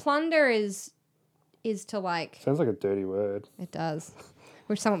 To plunder is to like. Sounds like a dirty word. It does.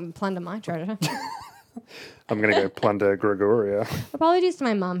 Wish someone would plunder my treasure. I'm going to go plunder Gregoria. Apologies to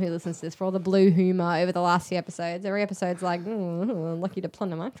my mum who listens to this for all the blue humour over the last few episodes. Every episode's like, lucky to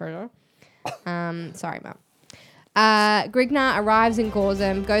plunder my treasure. Sorry, Mum. Grignar arrives in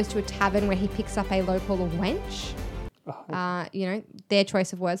Gorzum, goes to a tavern where he picks up a local wench. Their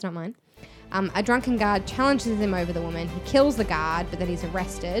choice of words, not mine. A drunken guard challenges him over the woman. He kills the guard, but then he's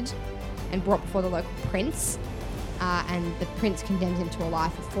arrested and brought before the local prince. And the prince condemns him to a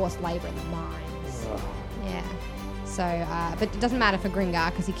life of forced labour in the mines. Yeah. So, but it doesn't matter for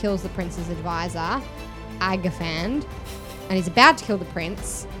Grignar because he kills the prince's advisor, Agafand, and he's about to kill the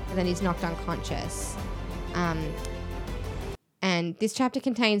prince, but then he's knocked unconscious. And this chapter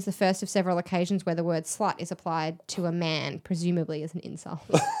contains the first of several occasions where the word slut is applied to a man, presumably as an insult.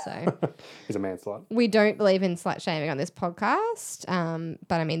 So He's a man slut. we don't believe in slut shaming on this podcast.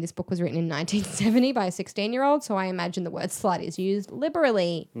 But I mean, this book was written in 1970 by a 16-year-old, so I imagine the word slut is used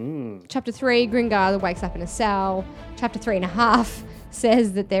liberally. Chapter 3, Gringar wakes up in a cell. Chapter 3.5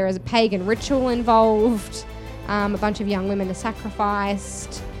 says that there is a pagan ritual involved. A bunch of young women are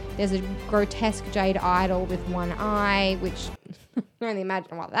sacrificed. There's a grotesque jade idol with one eye, which I can only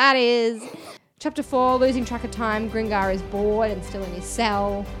imagine what that is. Chapter 4, losing track of time, Gringar is bored and still in his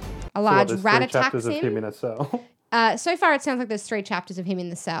cell. A large there's rat 3 attacks chapters of him in a cell. So far, it sounds like there's 3 chapters of him in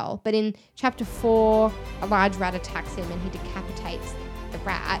the cell. But in chapter 4, a large rat attacks him and he decapitates the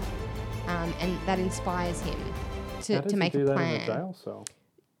rat. And that inspires him How does to make he do a that plan. in a jail cell?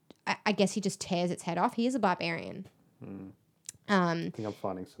 I guess he just tears its head off. He is a barbarian. I think I'm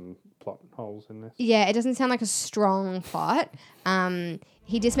finding some plot holes in this. Yeah, it doesn't sound like a strong plot.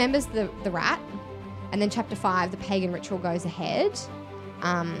 He dismembers the rat. And then chapter 5, the pagan ritual goes ahead.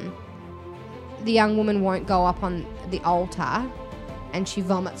 The young woman won't go up on the altar and she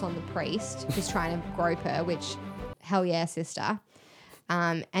vomits on the priest who's trying to grope her, which, hell yeah, sister.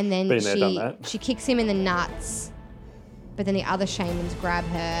 And then Been there, done that. she kicks him in the nuts, but then the other shamans grab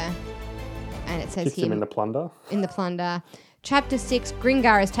her and it says Kicks him in the plunder. in the plunder. Chapter 6,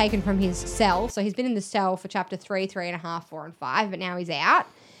 Gringar is taken from his cell. So he's been in the cell for chapter 3, 3.5, 4, and 5, but now he's out.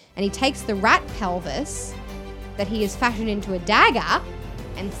 And he takes the rat pelvis that he has fashioned into a dagger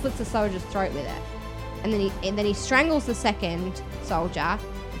and slits a soldier's throat with it. And then he strangles the second soldier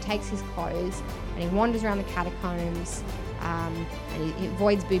and takes his clothes and he wanders around the catacombs and he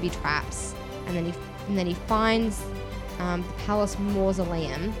avoids booby traps. And then he finds the palace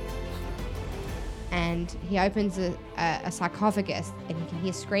mausoleum. And he opens a sarcophagus and he can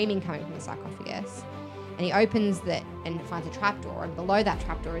hear screaming coming from the sarcophagus. And he opens that and finds a trapdoor. And below that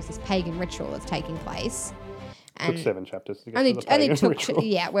trapdoor is this pagan ritual that's taking place. And Took 7 chapters to get only to the pagan took ritual.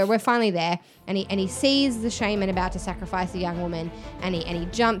 yeah, we're finally there. And he sees the shaman about to sacrifice the young woman. And he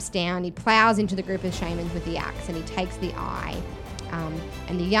jumps down. He plows into the group of shamans with the axe and he takes the eye.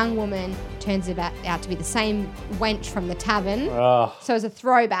 And the young woman turns out to be the same wench from the tavern. So as a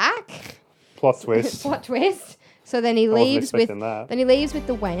throwback. Plot twist. Plot twist. So then he wasn't leaves with expecting that. then he leaves with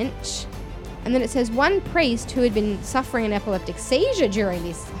the wench, and then it says one priest who had been suffering an epileptic seizure during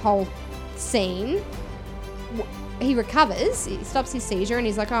this whole scene, he recovers. He stops his seizure, and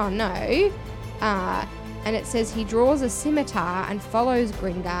he's like, "Oh no!" And it says he draws a scimitar and follows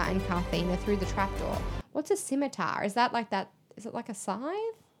Gringar and Carthena through the trapdoor. What's a scimitar? Is that like that? Is it like a scythe?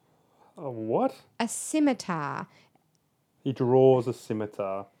 What? A scimitar. He draws a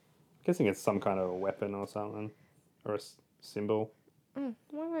scimitar. I'm guessing it's some kind of a weapon or something. Or a symbol. Why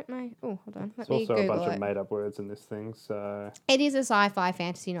won't my... Oh, hold on. Let It's me also a Google bunch it. of made-up words in this thing, so... It is a sci-fi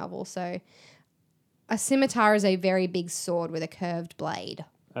fantasy novel, so a scimitar is a very big sword with a curved blade.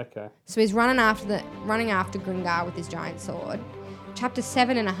 Okay. So he's running after Gringar with his giant sword. Chapter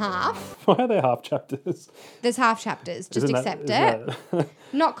 7.5. Why are there half chapters? There's half chapters. Just Isn't accept that- it.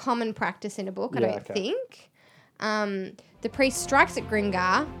 Not common practice in a book, I Yeah, don't okay. think. The priest strikes at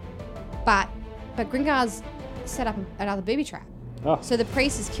Gringar, but Gringar's set up another booby trap. Oh, So the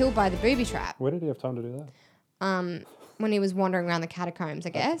priest is killed by the booby trap. where did he have time to do that? When he was wandering around the catacombs, I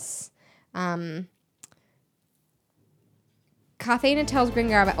guess. Carthena tells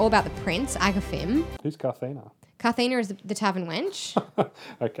Gringar all about the prince, Agaphim. Who's Carthena? Carthena is the tavern wench.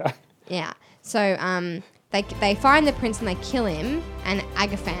 Okay. Yeah. So they find the prince and they kill him. And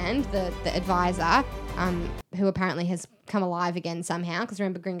Agaphand, the advisor, who apparently has come alive again somehow, because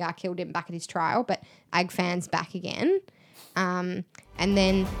remember Gringar killed him back at his trial, but Agfand's back again. And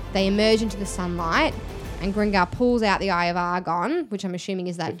then they emerge into the sunlight, and Gringar pulls out the Eye of Argon, which I'm assuming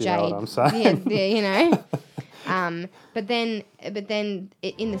is that If you jade. know what I'm saying. Yeah, you know. But then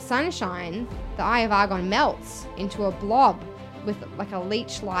in the sunshine, the Eye of Argon melts into a blob with like a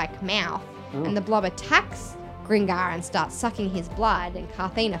leech-like mouth, and the blob attacks Gringar and starts sucking his blood, and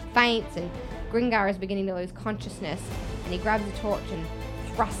Carthena faints, and Gringar is beginning to lose consciousness, and he grabs a torch and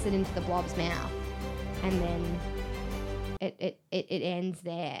thrusts it into the blob's mouth, and then it ends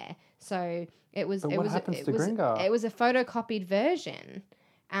there. So it was But it what was happens it to was Gringar? it was a photocopied version.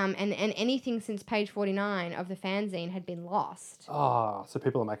 And anything since page 49 of the fanzine had been lost. Ah, so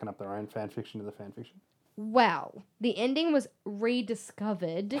people are making up their own fan fiction to the fan fiction. Well, the ending was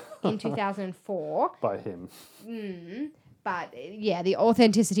rediscovered in 2004. By him. But yeah, the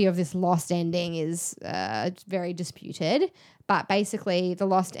authenticity of this lost ending is very disputed. But basically, the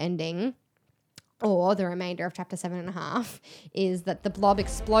lost ending or the remainder of chapter 7.5, is that the blob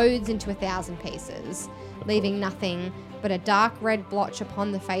explodes into 1,000 pieces, leaving nothing but a dark red blotch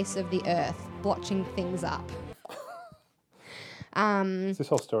upon the face of the earth, blotching things up. Is this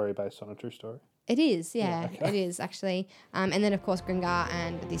whole story based on a true story? It is, yeah, okay. it is actually. And then, of course, Gringar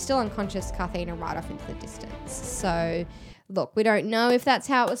and the still unconscious Carthena ride off into the distance. So, look, we don't know if that's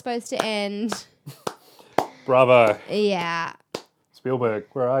how it was supposed to end. Bravo. Yeah. Spielberg,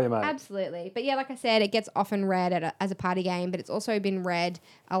 where are you, mate? Absolutely. But yeah, like I said, it gets often read as a party game, but it's also been read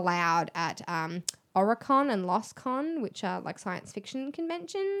aloud at Oricon and LostCon, which are like science fiction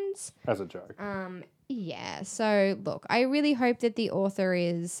conventions. As a joke. Yeah. So look, I really hope that the author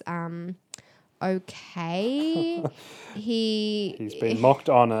is okay. He's been mocked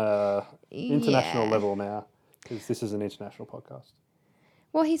on a international Yeah. level now, because this is an international podcast.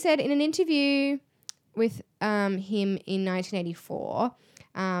 Well, he said in an interview with him in 1984,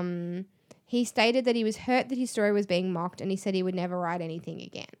 he stated that he was hurt that his story was being mocked, and he said he would never write anything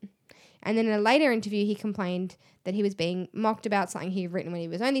again. And then in a later interview, he complained that he was being mocked about something he'd written when he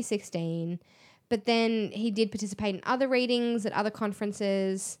was only 16. But then he did participate in other readings at other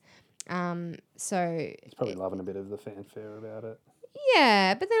conferences. So He's probably loving a bit of the fanfare about it.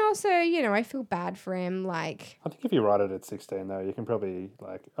 yeah, but then also, I feel bad for him. Like, I think if you write it at 16, though, you can probably,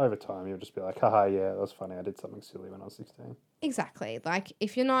 like, over time, you'll just be like, haha, yeah, that was funny. I did something silly when I was 16. exactly. Like,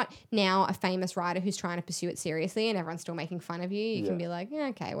 if you're not now a famous writer who's trying to pursue it seriously and everyone's still making fun of you, you can be like, yeah,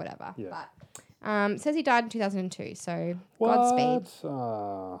 okay, whatever. Yeah. But it says he died in 2002, so What? Godspeed.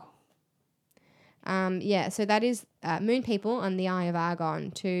 Ah, So that is Moon People and the Eye of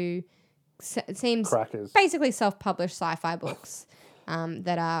Argon, two, it seems, crackers. basically self-published sci-fi books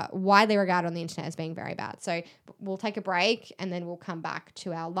that are widely regarded on the internet as being very bad. So we'll take a break and then we'll come back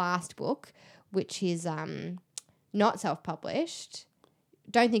to our last book, which is not self-published.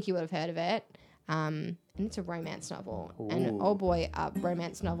 Don't think you would have heard of it. And it's a romance novel. Ooh. And oh boy, are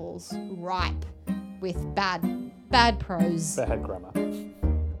romance novels ripe with bad prose. Bad grammar.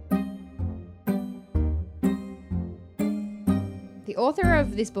 The author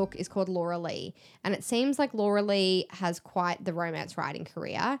of this book is called Laura Lee, and it seems like Laura Lee has quite the romance writing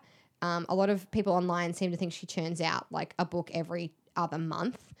career. A lot of people online seem to think she churns out like a book every other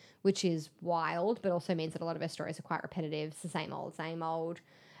month, which is wild, but also means that a lot of her stories are quite repetitive. It's the same old, same old.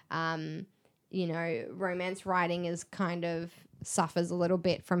 Romance writing is kind of suffers a little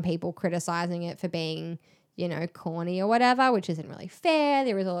bit from people criticizing it for being, corny or whatever, which isn't really fair.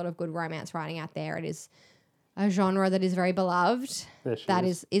 There is a lot of good romance writing out there. It is a genre that is very beloved. There she That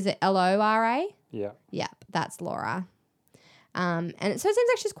is it Lora? Yeah. Yep, that's Laura. So it seems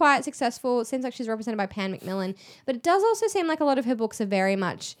like she's quite successful. It seems like she's represented by Pan Macmillan. But it does also seem like a lot of her books are very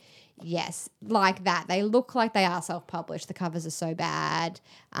much, yes, like that. They look like they are self-published. The covers are so bad.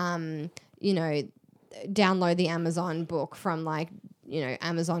 Download the Amazon book from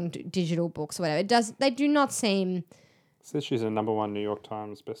Amazon digital books or whatever. They do not seem... Says she's a #1 New York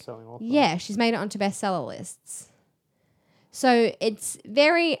Times bestselling author. Yeah, she's made it onto bestseller lists. So it's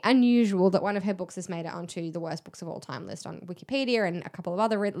very unusual that one of her books has made it onto the worst books of all time list on Wikipedia and a couple of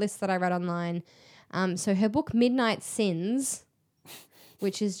other lists that I read online. So her book Midnight Sins,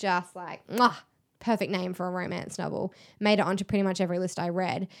 which is just like, perfect name for a romance novel, made it onto pretty much every list I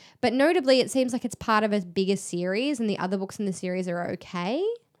read. But notably, it seems like it's part of a bigger series and the other books in the series are okay.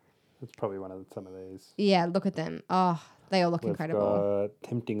 It's probably one of some of these. Yeah, look at them. Oh, they all look incredible. Got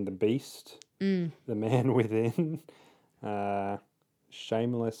Tempting the Beast, The Man Within,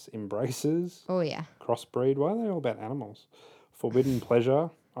 Shameless Embraces, Oh, yeah. Crossbreed. Why are they all about animals? Forbidden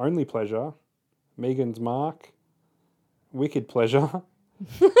Pleasure, Only Pleasure, Megan's Mark, Wicked Pleasure,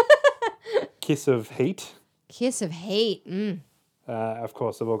 Kiss of Heat. Kiss of Hate. Of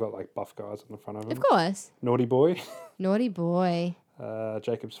course, they've all got like buff guys on the front of them. Of course. Naughty Boy, Naughty Boy.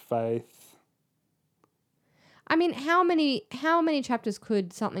 Jacob's Faith. I mean, how many chapters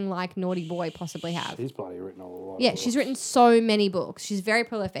could something like Naughty Boy possibly have? She's bloody written a lot. Yeah, of she's books. written so many books. She's very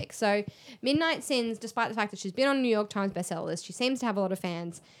prolific. So Midnight Sins, despite the fact that she's been on New York Times bestseller list, she seems to have a lot of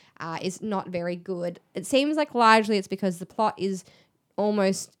fans, is not very good. It seems like largely it's because the plot is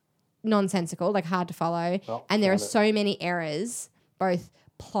almost nonsensical, like hard to follow. Oh, and there are found it. so many errors, both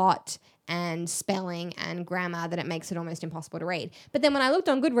plot and spelling and grammar, that it makes it almost impossible to read. But then when I looked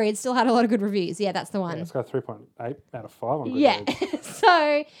on Goodreads, still had a lot of good reviews. Yeah, that's the one. Yeah, it's got 3.8 out of 5 on Goodreads. Yeah.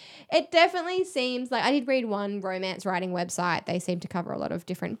 So it definitely seems like I did read one romance writing website. They seem to cover a lot of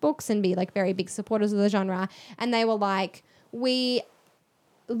different books and be like very big supporters of the genre. And they were like,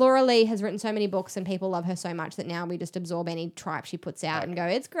 Laura Lee has written so many books and people love her so much that now we just absorb any tripe she puts out and go,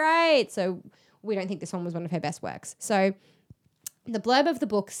 it's great. So we don't think this one was one of her best works. So The blurb of the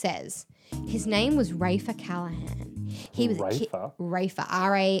book says, his name was Rafer Callahan. He was Rafer? Rafer,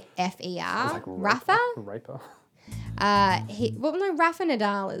 R-A-F-E-R. Like Rafa? Raper. Rafa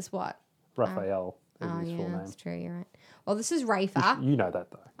Nadal is what? Raphael is Oh, his yeah, full name. that's true. You're right. Well, this is Rafer. You know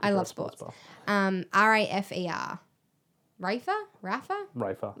that, though. I You're love a sports. buff. R-A-F-E-R. Rafa? Rafer.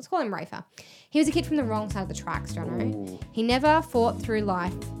 Let's call him Rafer. He was a kid from the wrong side of the tracks, Jono. Ooh. He never fought through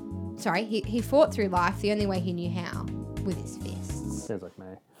life. Sorry, he fought through life the only way he knew how, with his fists. Sounds like me.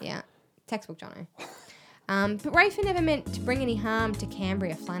 Yeah, textbook Jono. But Rafer never meant to bring any harm to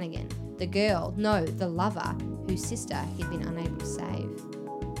Cambria Flanagan, the lover whose sister he'd been unable to save.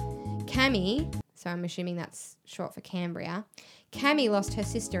 Cammy, so I'm assuming that's short for Cambria, Cammy lost her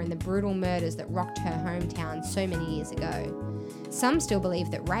sister in the brutal murders that rocked her hometown so many years ago. Some still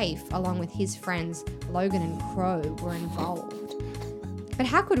believe that Rafe, along with his friends Logan and Crow, were involved. But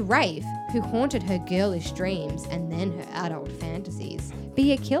how could Rafe, who haunted her girlish dreams and then her adult fantasies,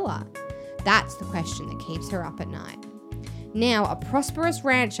 be a killer? That's the question that keeps her up at night. Now a prosperous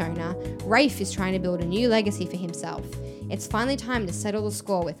ranch owner, Rafe is trying to build a new legacy for himself. It's finally time to settle the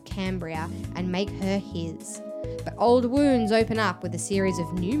score with Cambria and make her his. But old wounds open up with a series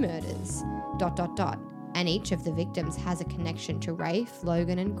of new murders. ... And each of the victims has a connection to Rafe,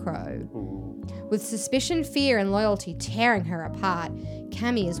 Logan and Crow. Ooh. With suspicion, fear and loyalty tearing her apart,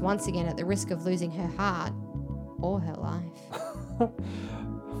 Cammy is once again at the risk of losing her heart or her life.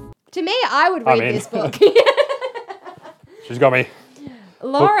 To me, I would read this book. She's got me.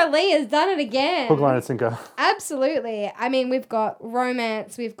 Laura Lee has done it again. Hook, line, and sinker. Absolutely. I mean, we've got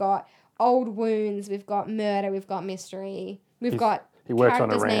romance, we've got old wounds, we've got murder, we've got mystery, we've got He works on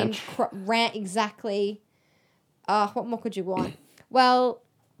a characters named ranch. Exactly. What more could you want? Well,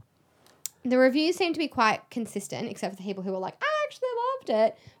 the reviews seem to be quite consistent, except for the people who are like, I actually loved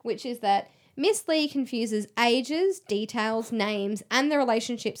it, which is that Miss Lee confuses ages, details, names, and the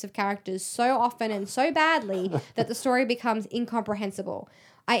relationships of characters so often and so badly that the story becomes incomprehensible.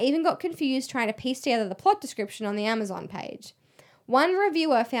 I even got confused trying to piece together the plot description on the Amazon page. One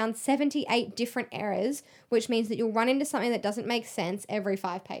reviewer found 78 different errors, which means that you'll run into something that doesn't make sense every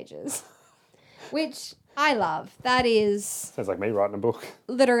 5 pages. Which I love. That is Sounds like me writing a book.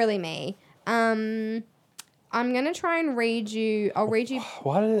 literally me. I'm going to try and read you. I'll read you.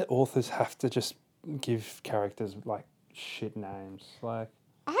 Why do the authors have to just give characters like shit names? Like,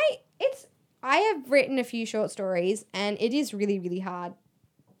 I have written a few short stories and it is really, really hard.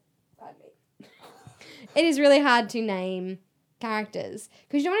 Pardon me. It is really hard to name characters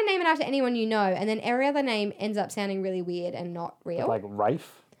because you don't want to name it after anyone you know, and then every other name ends up sounding really weird and not real. like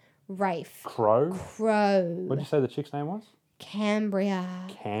Rafe, Rafe, Crow. Crow, What did you say the chick's name was? Cambria.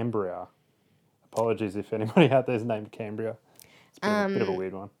 Cambria. Apologies if anybody out there's named Cambria. It's a bit of a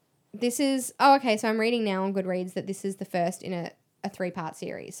weird one. This is okay. So I'm reading now on Goodreads that this is the first in a 3-part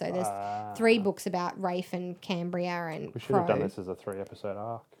series. So there's 3 books about Rafe and Cambria and We should Crow. have done this as a 3-episode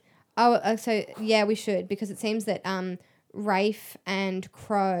arc. Oh, so yeah, we should, because it seems that Rafe and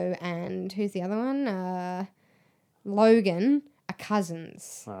Crow and who's the other one? Logan are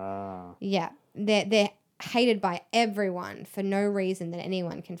cousins. Ah. Yeah, they're hated by everyone for no reason that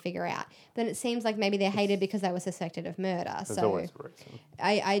anyone can figure out. Then it seems like maybe they're hated because they were suspected of murder. There's so always a reason.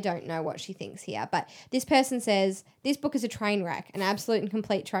 I don't know what she thinks here, but this person says this book is a train wreck, an absolute and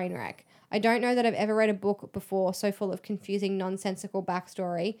complete train wreck. I don't know that I've ever read a book before so full of confusing, nonsensical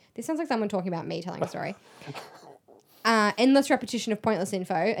backstory. This sounds like someone talking about me telling a story. Endless repetition of pointless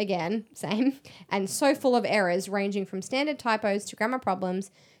info, again, same, and so full of errors ranging from standard typos to grammar problems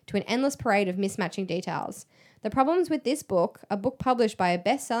to an endless parade of mismatching details. The problems with this book, a book published by a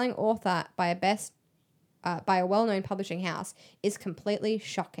best-selling author by a well-known publishing house, is completely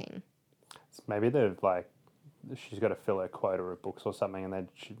shocking. Maybe they've like, she's got to fill her quota of books or something, and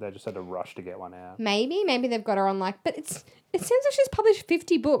they just had to rush to get one out. Maybe they've got her on like, but it seems like she's published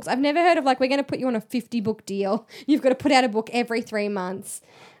 50 books. I've never heard of like, we're going to put you on a 50-book deal. You've got to put out a book every 3 months.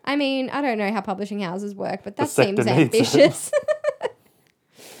 I mean, I don't know how publishing houses work, but that seems ambitious.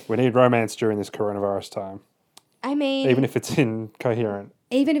 We need romance during this coronavirus time. I mean, Even if it's incoherent.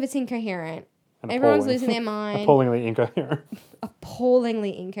 And Everyone's appalling. losing their mind. Appallingly incoherent.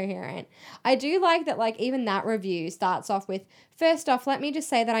 Appallingly incoherent. I do like that, like, even that review starts off with, first off, let me just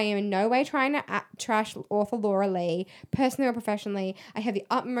say that I am in no way trying to trash author Laura Lee, personally or professionally. I have the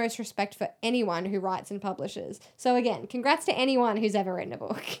utmost respect for anyone who writes and publishes. So again, congrats to anyone who's ever written a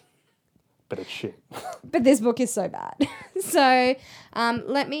book. But it's shit. But this book is so bad. So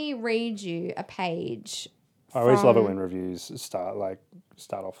let me read you a page. I always love it when reviews start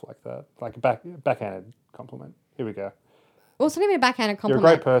off like that. Like a backhanded compliment. Here we go. Well, it's not even a backhanded You're a compliment.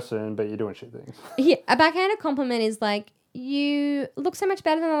 great person, but you're doing shit things. Yeah, a backhanded compliment is like, you look so much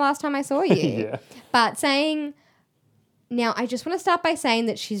better than the last time I saw you. Yeah. But saying, now I just want to start by saying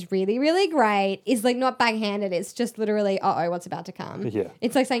that she's really, really great is like not backhanded. It's just literally, what's about to come. Yeah.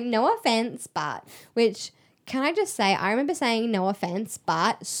 It's like saying no offense, but, which can I just say, I remember saying no offense,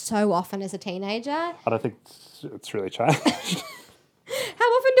 but so often as a teenager. I don't think it's really changed. How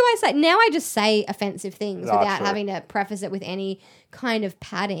often do I say? Now I just say offensive things without true. having to preface it with any kind of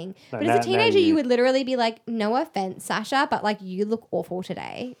padding. No, But now- as a now teenager, you you- would literally be like, no offense, Sasha, but like you look awful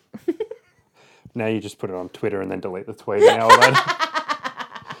today. Now you just put it on Twitter and then delete the tweet an hour later.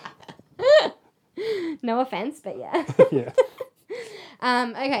 No offense, but yeah. Yeah.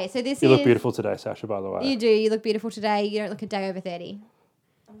 Okay, so this You is... look beautiful today, Sasha, by the way. You do. You look beautiful today. You don't look a day over 30.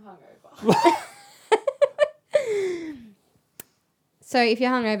 I'm hungover. So if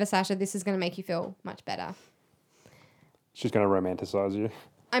you're hungover, Sasha, this is going to make you feel much better. She's going to romanticize you.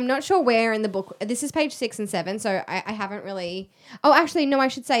 I'm not sure where in the book. This is page 6 and 7, so I haven't really... Oh, actually, no, I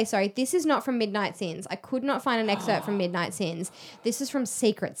should say, sorry. This is not from Midnight Sins. I could not find an excerpt from Midnight Sins. This is from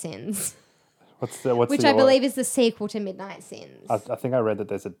Secret Sins, which I believe is the sequel to Midnight Sins. I think I read that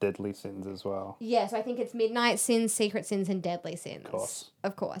there's a Deadly Sins as well. Yeah, so I think it's Midnight Sins, Secret Sins, and Deadly Sins.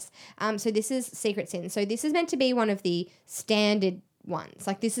 Of course. So this is Secret Sins. So this is meant to be one of the standard ones.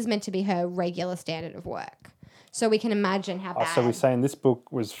 Like, this is meant to be her regular standard of work. So we can imagine how bad. So we're saying this book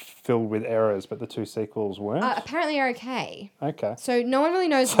was filled with errors, but the two sequels weren't? Apparently are okay. Okay. So no one really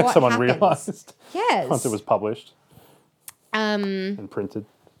knows It's like what someone happens. realised Yes. once it was published Um, and printed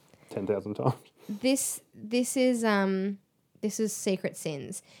 10,000 times. this is Secret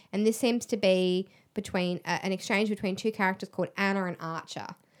Sins, and this seems to be between an exchange between two characters called Anna and Archer.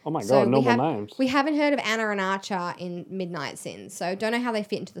 Oh my So God, normal names. We haven't heard of Anna and Archer in Midnight Sins, so don't know how they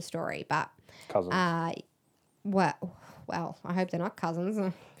fit into the story, but Cousins. well, I hope they're not cousins,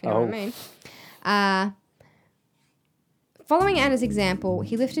 if you know what I Oh. mean. Following Anna's example,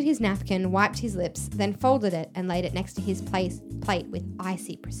 he lifted his napkin, wiped his lips, then folded it and laid it next to his plate with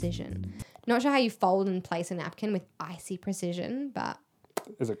icy precision. Not sure how you fold and place a napkin with icy precision, but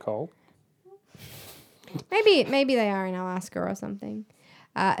Is it cold? maybe they are in Alaska or something.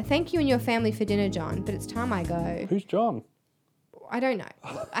 Thank you and your family for dinner, John, but it's time I go. Who's John? I don't know.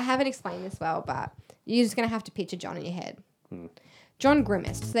 I haven't explained this well, but you're just going to have to picture John in your head. John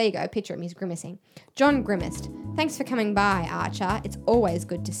grimaced. So there you go. Picture him. He's grimacing. John grimaced. Thanks for coming by, Archer. It's always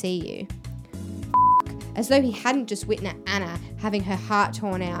good to see you. As though he hadn't just witnessed Anna having her heart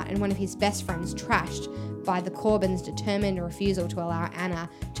torn out and one of his best friends trashed by the Corbins' determined refusal to allow Anna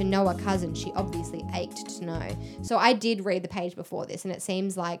to know a cousin she obviously ached to know. So I did read the page before this, and it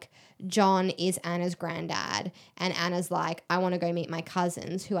seems like John is Anna's granddad, and Anna's like, I want to go meet my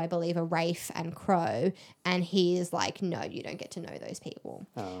cousins, who I believe are Rafe and Crow, and he is like, no, you don't get to know those people.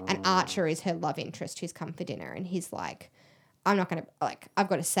 And Archer is her love interest who's come for dinner, and he's like, I'm not going to, like, I've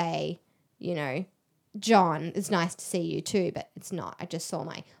got to say, you know, John, it's nice to see you too, but it's not. I just saw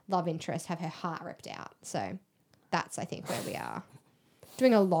my love interest have her heart ripped out. So that's, I think, where we are.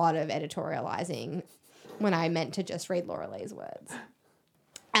 Doing a lot of editorializing when I meant to just read Laura Lee's words.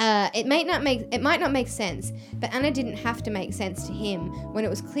 It might not make sense, but Anna didn't have to make sense to him when it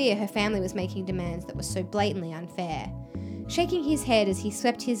was clear her family was making demands that were so blatantly unfair. Shaking his head as he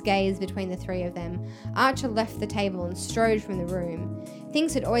swept his gaze between the three of them, Archer left the table and strode from the room.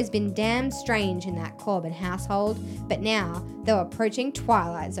 Things had always been damned strange in that Corbin household, but now they were approaching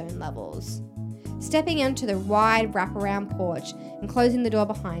Twilight Zone levels. Stepping onto the wide wraparound porch and closing the door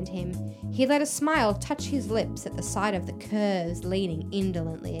behind him, he let a smile touch his lips at the sight of the curves leaning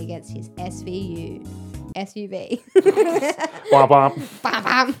indolently against his SUV. Womp womp. Bam,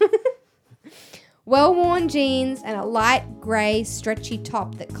 bam. Well-worn jeans and a light grey stretchy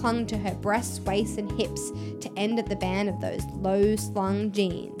top that clung to her breasts, waist and hips to end at the band of those low-slung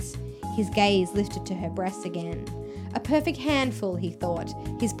jeans. His gaze lifted to her breasts again. A perfect handful, he thought,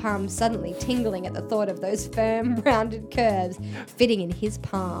 his palms suddenly tingling at the thought of those firm, rounded curves fitting in his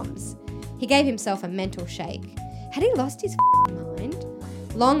palms. He gave himself a mental shake. Had he lost his mind?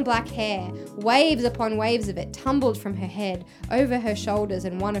 Long black hair, waves upon waves of it, tumbled from her head, over her shoulders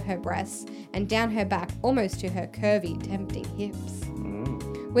and one of her breasts, and down her back almost to her curvy, tempting hips.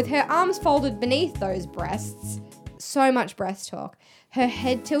 With her arms folded beneath those breasts, so much breast talk, her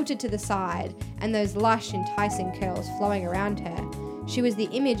head tilted to the side, and those lush, enticing curls flowing around her, she was the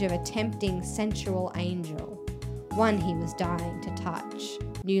image of a tempting, sensual angel. One he was dying to touch.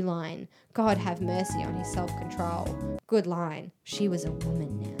 New line. God have mercy on his self-control. Good line. She was a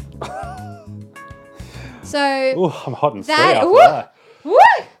woman now. So Ooh, I'm hot and sweaty that, after woo, that. woo,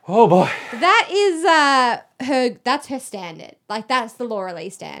 Oh boy. that is that's her standard. Like, that's the Laura Lee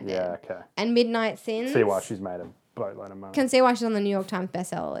standard. Yeah, okay. And Midnight Sins. See why she's made a boatload of money. Can see why she's on the New York Times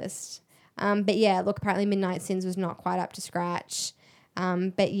bestseller list. But yeah, look, apparently Midnight Sins was not quite up to scratch.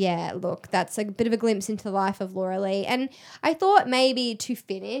 But yeah, look, that's a bit of a glimpse into the life of Laura Lee. And I thought maybe to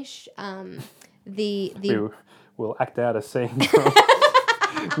finish, We'll act out a scene from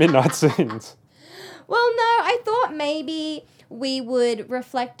Midnight Sins. Well, no, I thought maybe we would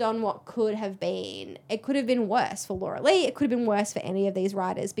reflect on what could have been. It could have been worse for Laura Lee. It could have been worse for any of these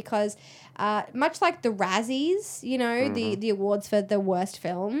writers because much like the Razzies, you know, the awards for the worst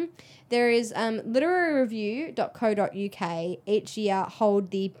film, there is literaryreview.co.uk each year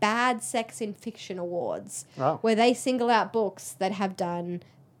hold the Bad Sex in Fiction Awards, where they single out books that have done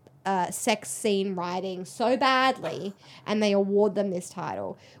sex scene writing so badly and they award them this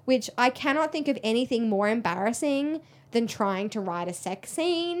title, which I cannot think of anything more embarrassing than trying to write a sex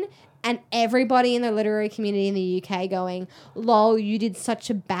scene and everybody in the literary community in the UK going, lol, you did such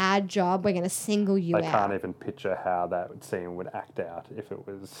a bad job, we're going to single you out. I can't even picture how that scene would act out if it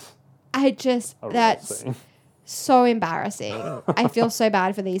was that's scene. So embarrassing. I feel so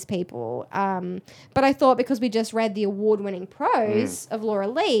bad for these people. But I thought because we just read the award-winning prose of Laura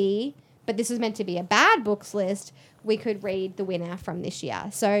Lee, but this was meant to be a bad books list, we could read the winner from this year.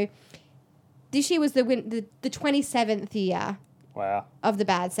 So this year was the 27th year of the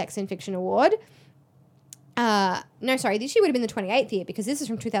Bad Sex in Fiction Award. This year would have been the 28th year because this is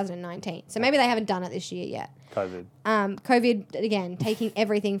from 2019. So maybe they haven't done it this year yet. COVID, again, taking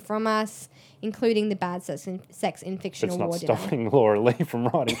everything from us, including the Bad Sex in Fiction Award. It's not stopping Laura Lee from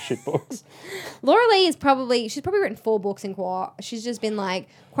writing shit books. Laura Lee she's probably written 4 books in She's just been like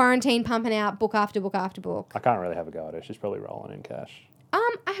quarantine pumping out book after book after book. I can't really have a go at her. She's probably rolling in cash.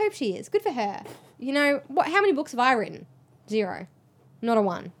 I hope she is. Good for her. You know, how many books have I written? 0. Not a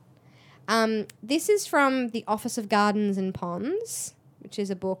 1. This is from The Office of Gardens and Ponds, which is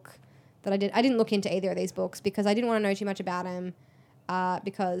a book that I didn't look into either of these books because I didn't want to know too much about them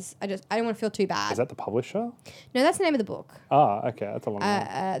because I didn't want to feel too bad. Is that the publisher? No, that's the name of the book. Oh, okay. That's a long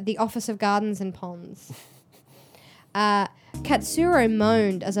name. The Office of Gardens and Ponds. Katsuro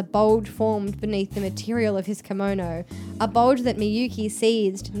moaned as a bulge formed beneath the material of his kimono, a bulge that Miyuki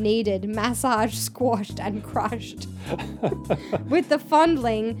seized, kneaded, massaged, squashed, and crushed. With the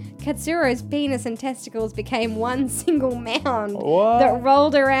fondling, Katsuro's penis and testicles became one single mound that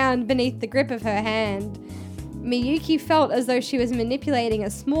rolled around beneath the grip of her hand. Miyuki felt as though she was manipulating a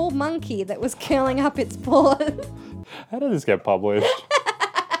small monkey that was curling up its paws. How did this get published?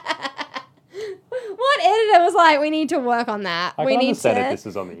 What editor was like, we need to work on that? I can understand if this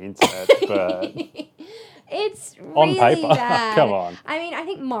is on the internet, but... It's on really paper. bad. Come on. I mean, I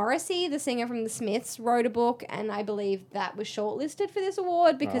think Morrissey, the singer from the Smiths, wrote a book, and I believe that was shortlisted for this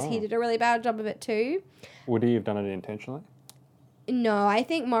award because he did a really bad job of it too. Would he have done it intentionally? No, I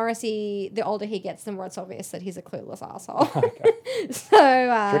think Morrissey, the older he gets, the more it's obvious that he's a clueless asshole. Okay. So, do you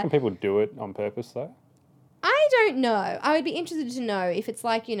reckon people do it on purpose, though? I don't know. I would be interested to know if it's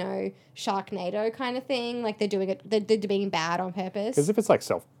like, you know, Sharknado kind of thing, like they're doing it, they're being bad on purpose. Because if it's like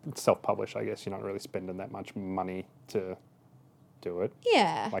self-published, I guess you're not really spending that much money to do it.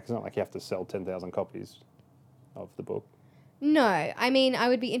 Yeah. Like, it's not like you have to sell 10,000 copies of the book. No, I mean, I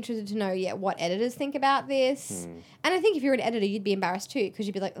would be interested to know, what editors think about this. And I think if you're an editor, you'd be embarrassed too, because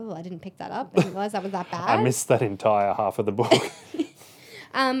you'd be like, oh, I didn't pick that up. I didn't realize that was that bad. I missed that entire half of the book.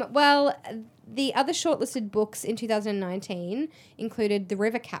 Well, the other shortlisted books in 2019 included The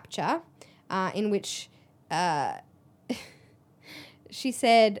River Capture, in which she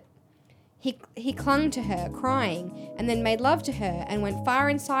said, he clung to her, crying, and then made love to her and went far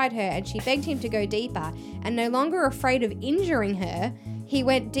inside her, and she begged him to go deeper, and no longer afraid of injuring her, he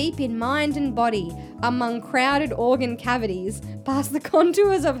went deep in mind and body, among crowded organ cavities, past the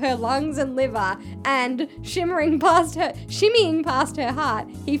contours of her lungs and liver, and shimmying past her heart,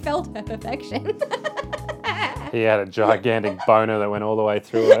 he felt her perfection. He had a gigantic boner that went all the way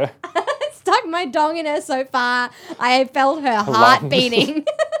through her. Stuck my dong in her so far, I felt her heart beating.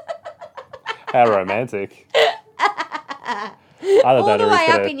 How romantic. All the way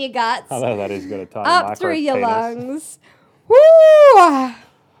up in your guts. I know that he's got a tiny up through your penis. lungs. Woo!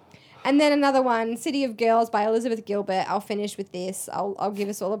 And then another one, City of Girls by Elizabeth Gilbert. I'll finish with this. I'll give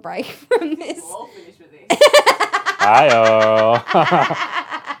us all a break from this. We'll all finish with this. Hi-oh.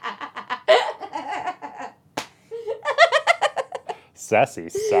 Sassy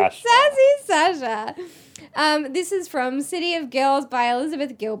Sasha. Sassy Sasha. This is from City of Girls by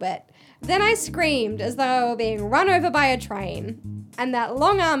Elizabeth Gilbert. Then I screamed as though I were being run over by a train, and that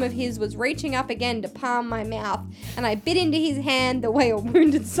long arm of his was reaching up again to palm my mouth, and I bit into his hand the way a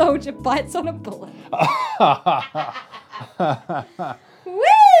wounded soldier bites on a bullet. Woo!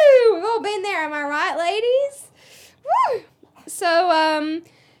 We've all been there, am I right, ladies? Woo! So,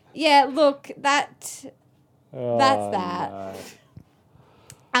 yeah, look, that's that.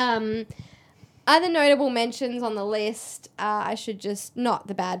 No. Other notable mentions on the list, I should just, not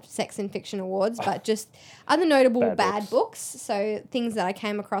the bad sex and fiction awards, but just other notable Bad bad books. books. So things that I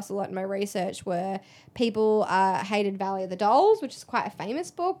came across a lot in my research were people hated Valley of the Dolls, which is quite a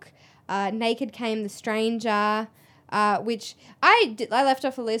famous book. Naked Came the Stranger, which I left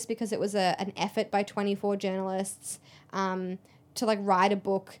off the list because it was an effort by 24 journalists to like write a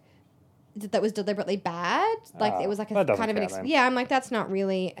book that was deliberately bad. Like it was like a that doesn't kind of an count then. yeah. I'm like, that's not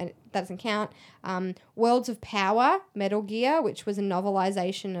really that doesn't count. Worlds of Power, Metal Gear, which was a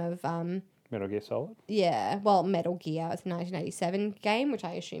novelization of Metal Gear Solid. yeah, well, Metal Gear. It's a 1987 game, which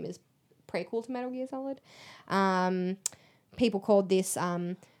I assume is prequel to Metal Gear Solid. People called this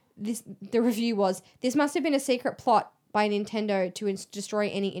the review was, this must have been a secret plot by Nintendo to destroy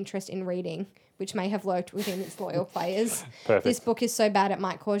any interest in reading, which may have lurked within its loyal players. Perfect. This book is so bad it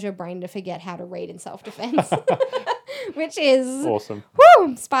might cause your brain to forget how to read in self-defense, which is Awesome.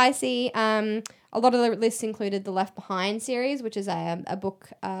 woo, spicy. A lot of the lists included the Left Behind series, which is a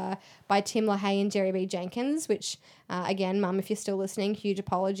book by Tim LaHaye and Jerry B. Jenkins, which, again, Mum, if you're still listening, huge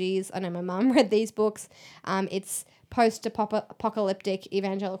apologies. I know my mum read these books. It's post-apocalyptic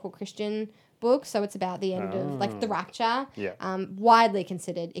evangelical Christian book, so it's about the end of, like, the rapture. Yeah. Widely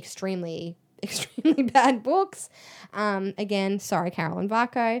considered extremely bad books. Again, sorry, Carolyn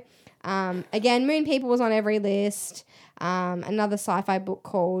Varco. Again, Moon People was on every list. Another sci-fi book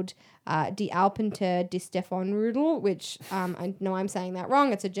called Die Alpentur des Stefan Rudel, which I know I'm saying that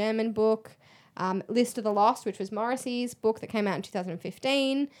wrong. It's a German book. List of the Lost, which was Morrissey's book that came out in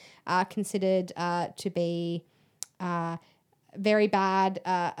 2015, considered to be very bad.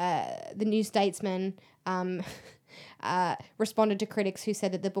 The New Statesman responded to critics who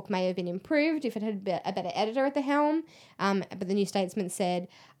said that the book may have been improved if it had a better editor at the helm. But the New Statesman said,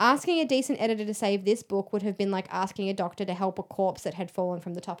 asking a decent editor to save this book would have been like asking a doctor to help a corpse that had fallen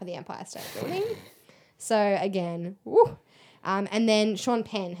from the top of the Empire State Building. So again, woo. And then Sean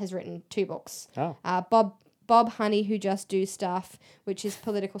Penn has written 2 books. Oh. Bob Honey, Who Just Do Stuff, which is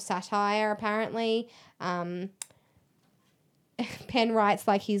political satire, apparently. Penn writes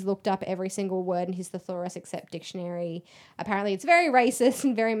like he's looked up every single word in his Thesaurus Except Dictionary. Apparently it's very racist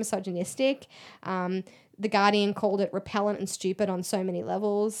and very misogynistic. The Guardian called it repellent and stupid on so many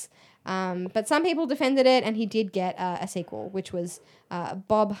levels. But some people defended it, and he did get a sequel, which was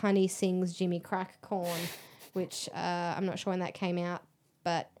Bob Honey Sings Jimmy Crack Corn, which I'm not sure when that came out,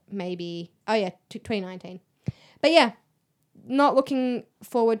 but maybe, 2019. But yeah, not looking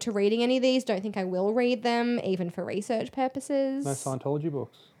forward to reading any of these. Don't think I will read them, even for research purposes. No Scientology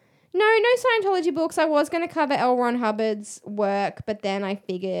books. No Scientology books. I was going to cover L. Ron Hubbard's work, but then I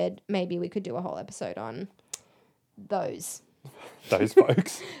figured maybe we could do a whole episode on those. Those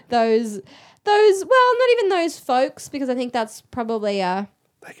folks. Those, well, not even those folks, because I think that's probably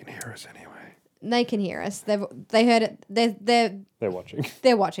They can hear us anyway. they can hear us. They heard it. They're watching.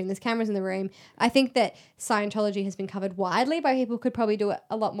 They're watching. There's cameras in the room. I think that Scientology has been covered widely by people who could probably do it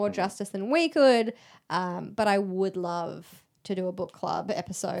a lot more justice than we could. But I would love to do a book club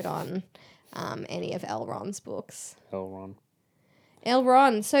episode on any of L. Ron's books. Elron. L.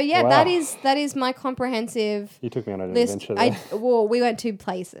 Ron. So yeah, Wow. that is my comprehensive You took me on an list. adventure there. Well, we went 2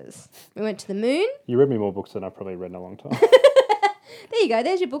 places. We went to the moon. You read me more books than I've probably read in a long time. There you go.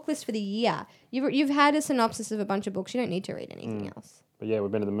 There's your book list for the year. You've had a synopsis of a bunch of books. You don't need to read anything else. But yeah,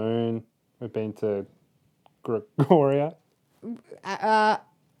 we've been to the moon. We've been to Gregoria,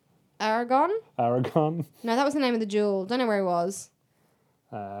 Aragon? Aragon. No, that was the name of the jewel. Don't know where he was.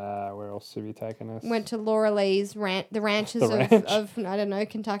 Where else have you taken us? Went to Laura Lee's the ranches The ranch. of I don't know,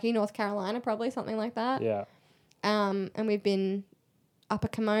 Kentucky, North Carolina, probably something like that. Yeah. And we've been up a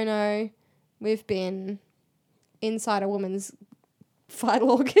kimono. We've been inside a woman's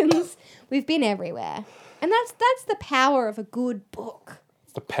vital organs. We've been everywhere. And that's the power of a good book.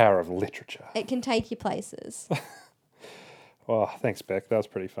 It's the power of literature. It can take you places. Oh, thanks, Beck. That was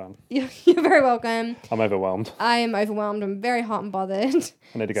pretty fun. You're very welcome. I'm overwhelmed. I am overwhelmed. I'm very hot and bothered.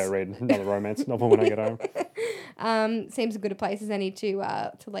 I need to go read another romance novel when I get home. Seems as good a place as any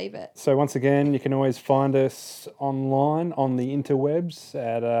to leave it. So once again, you can always find us online on the interwebs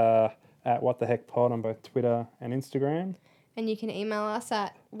at What the Heck Pod on both Twitter and Instagram. And you can email us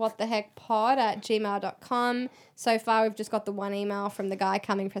at whattheheckpod@gmail.com. So far, we've just got the one email from the guy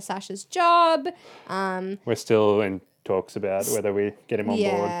coming for Sasha's job. We're still in talks about whether we get him on board.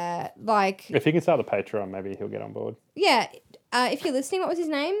 Yeah, like, If he can start the Patreon, maybe he'll get on board. yeah. If you're listening, what was his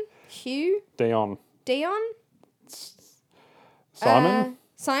name? Hugh? Dion. Dion? Simon?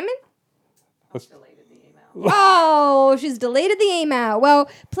 Simon? Let's- Deleted the email. Oh, she's deleted the email. Well,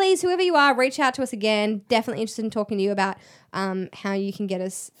 please, whoever you are, reach out to us again. Definitely interested in talking to you about how you can get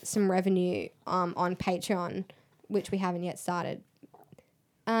us some revenue on Patreon, which we haven't yet started.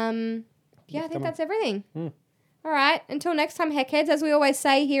 Yeah, I think that's everything. All right. Until next time, heckheads, as we always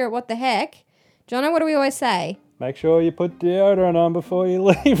say here at What the Heck. Jono, what do we always say? Make sure you put deodorant on before you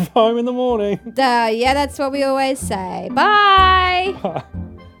leave home in the morning. Yeah, that's what we always say. Bye. Bye.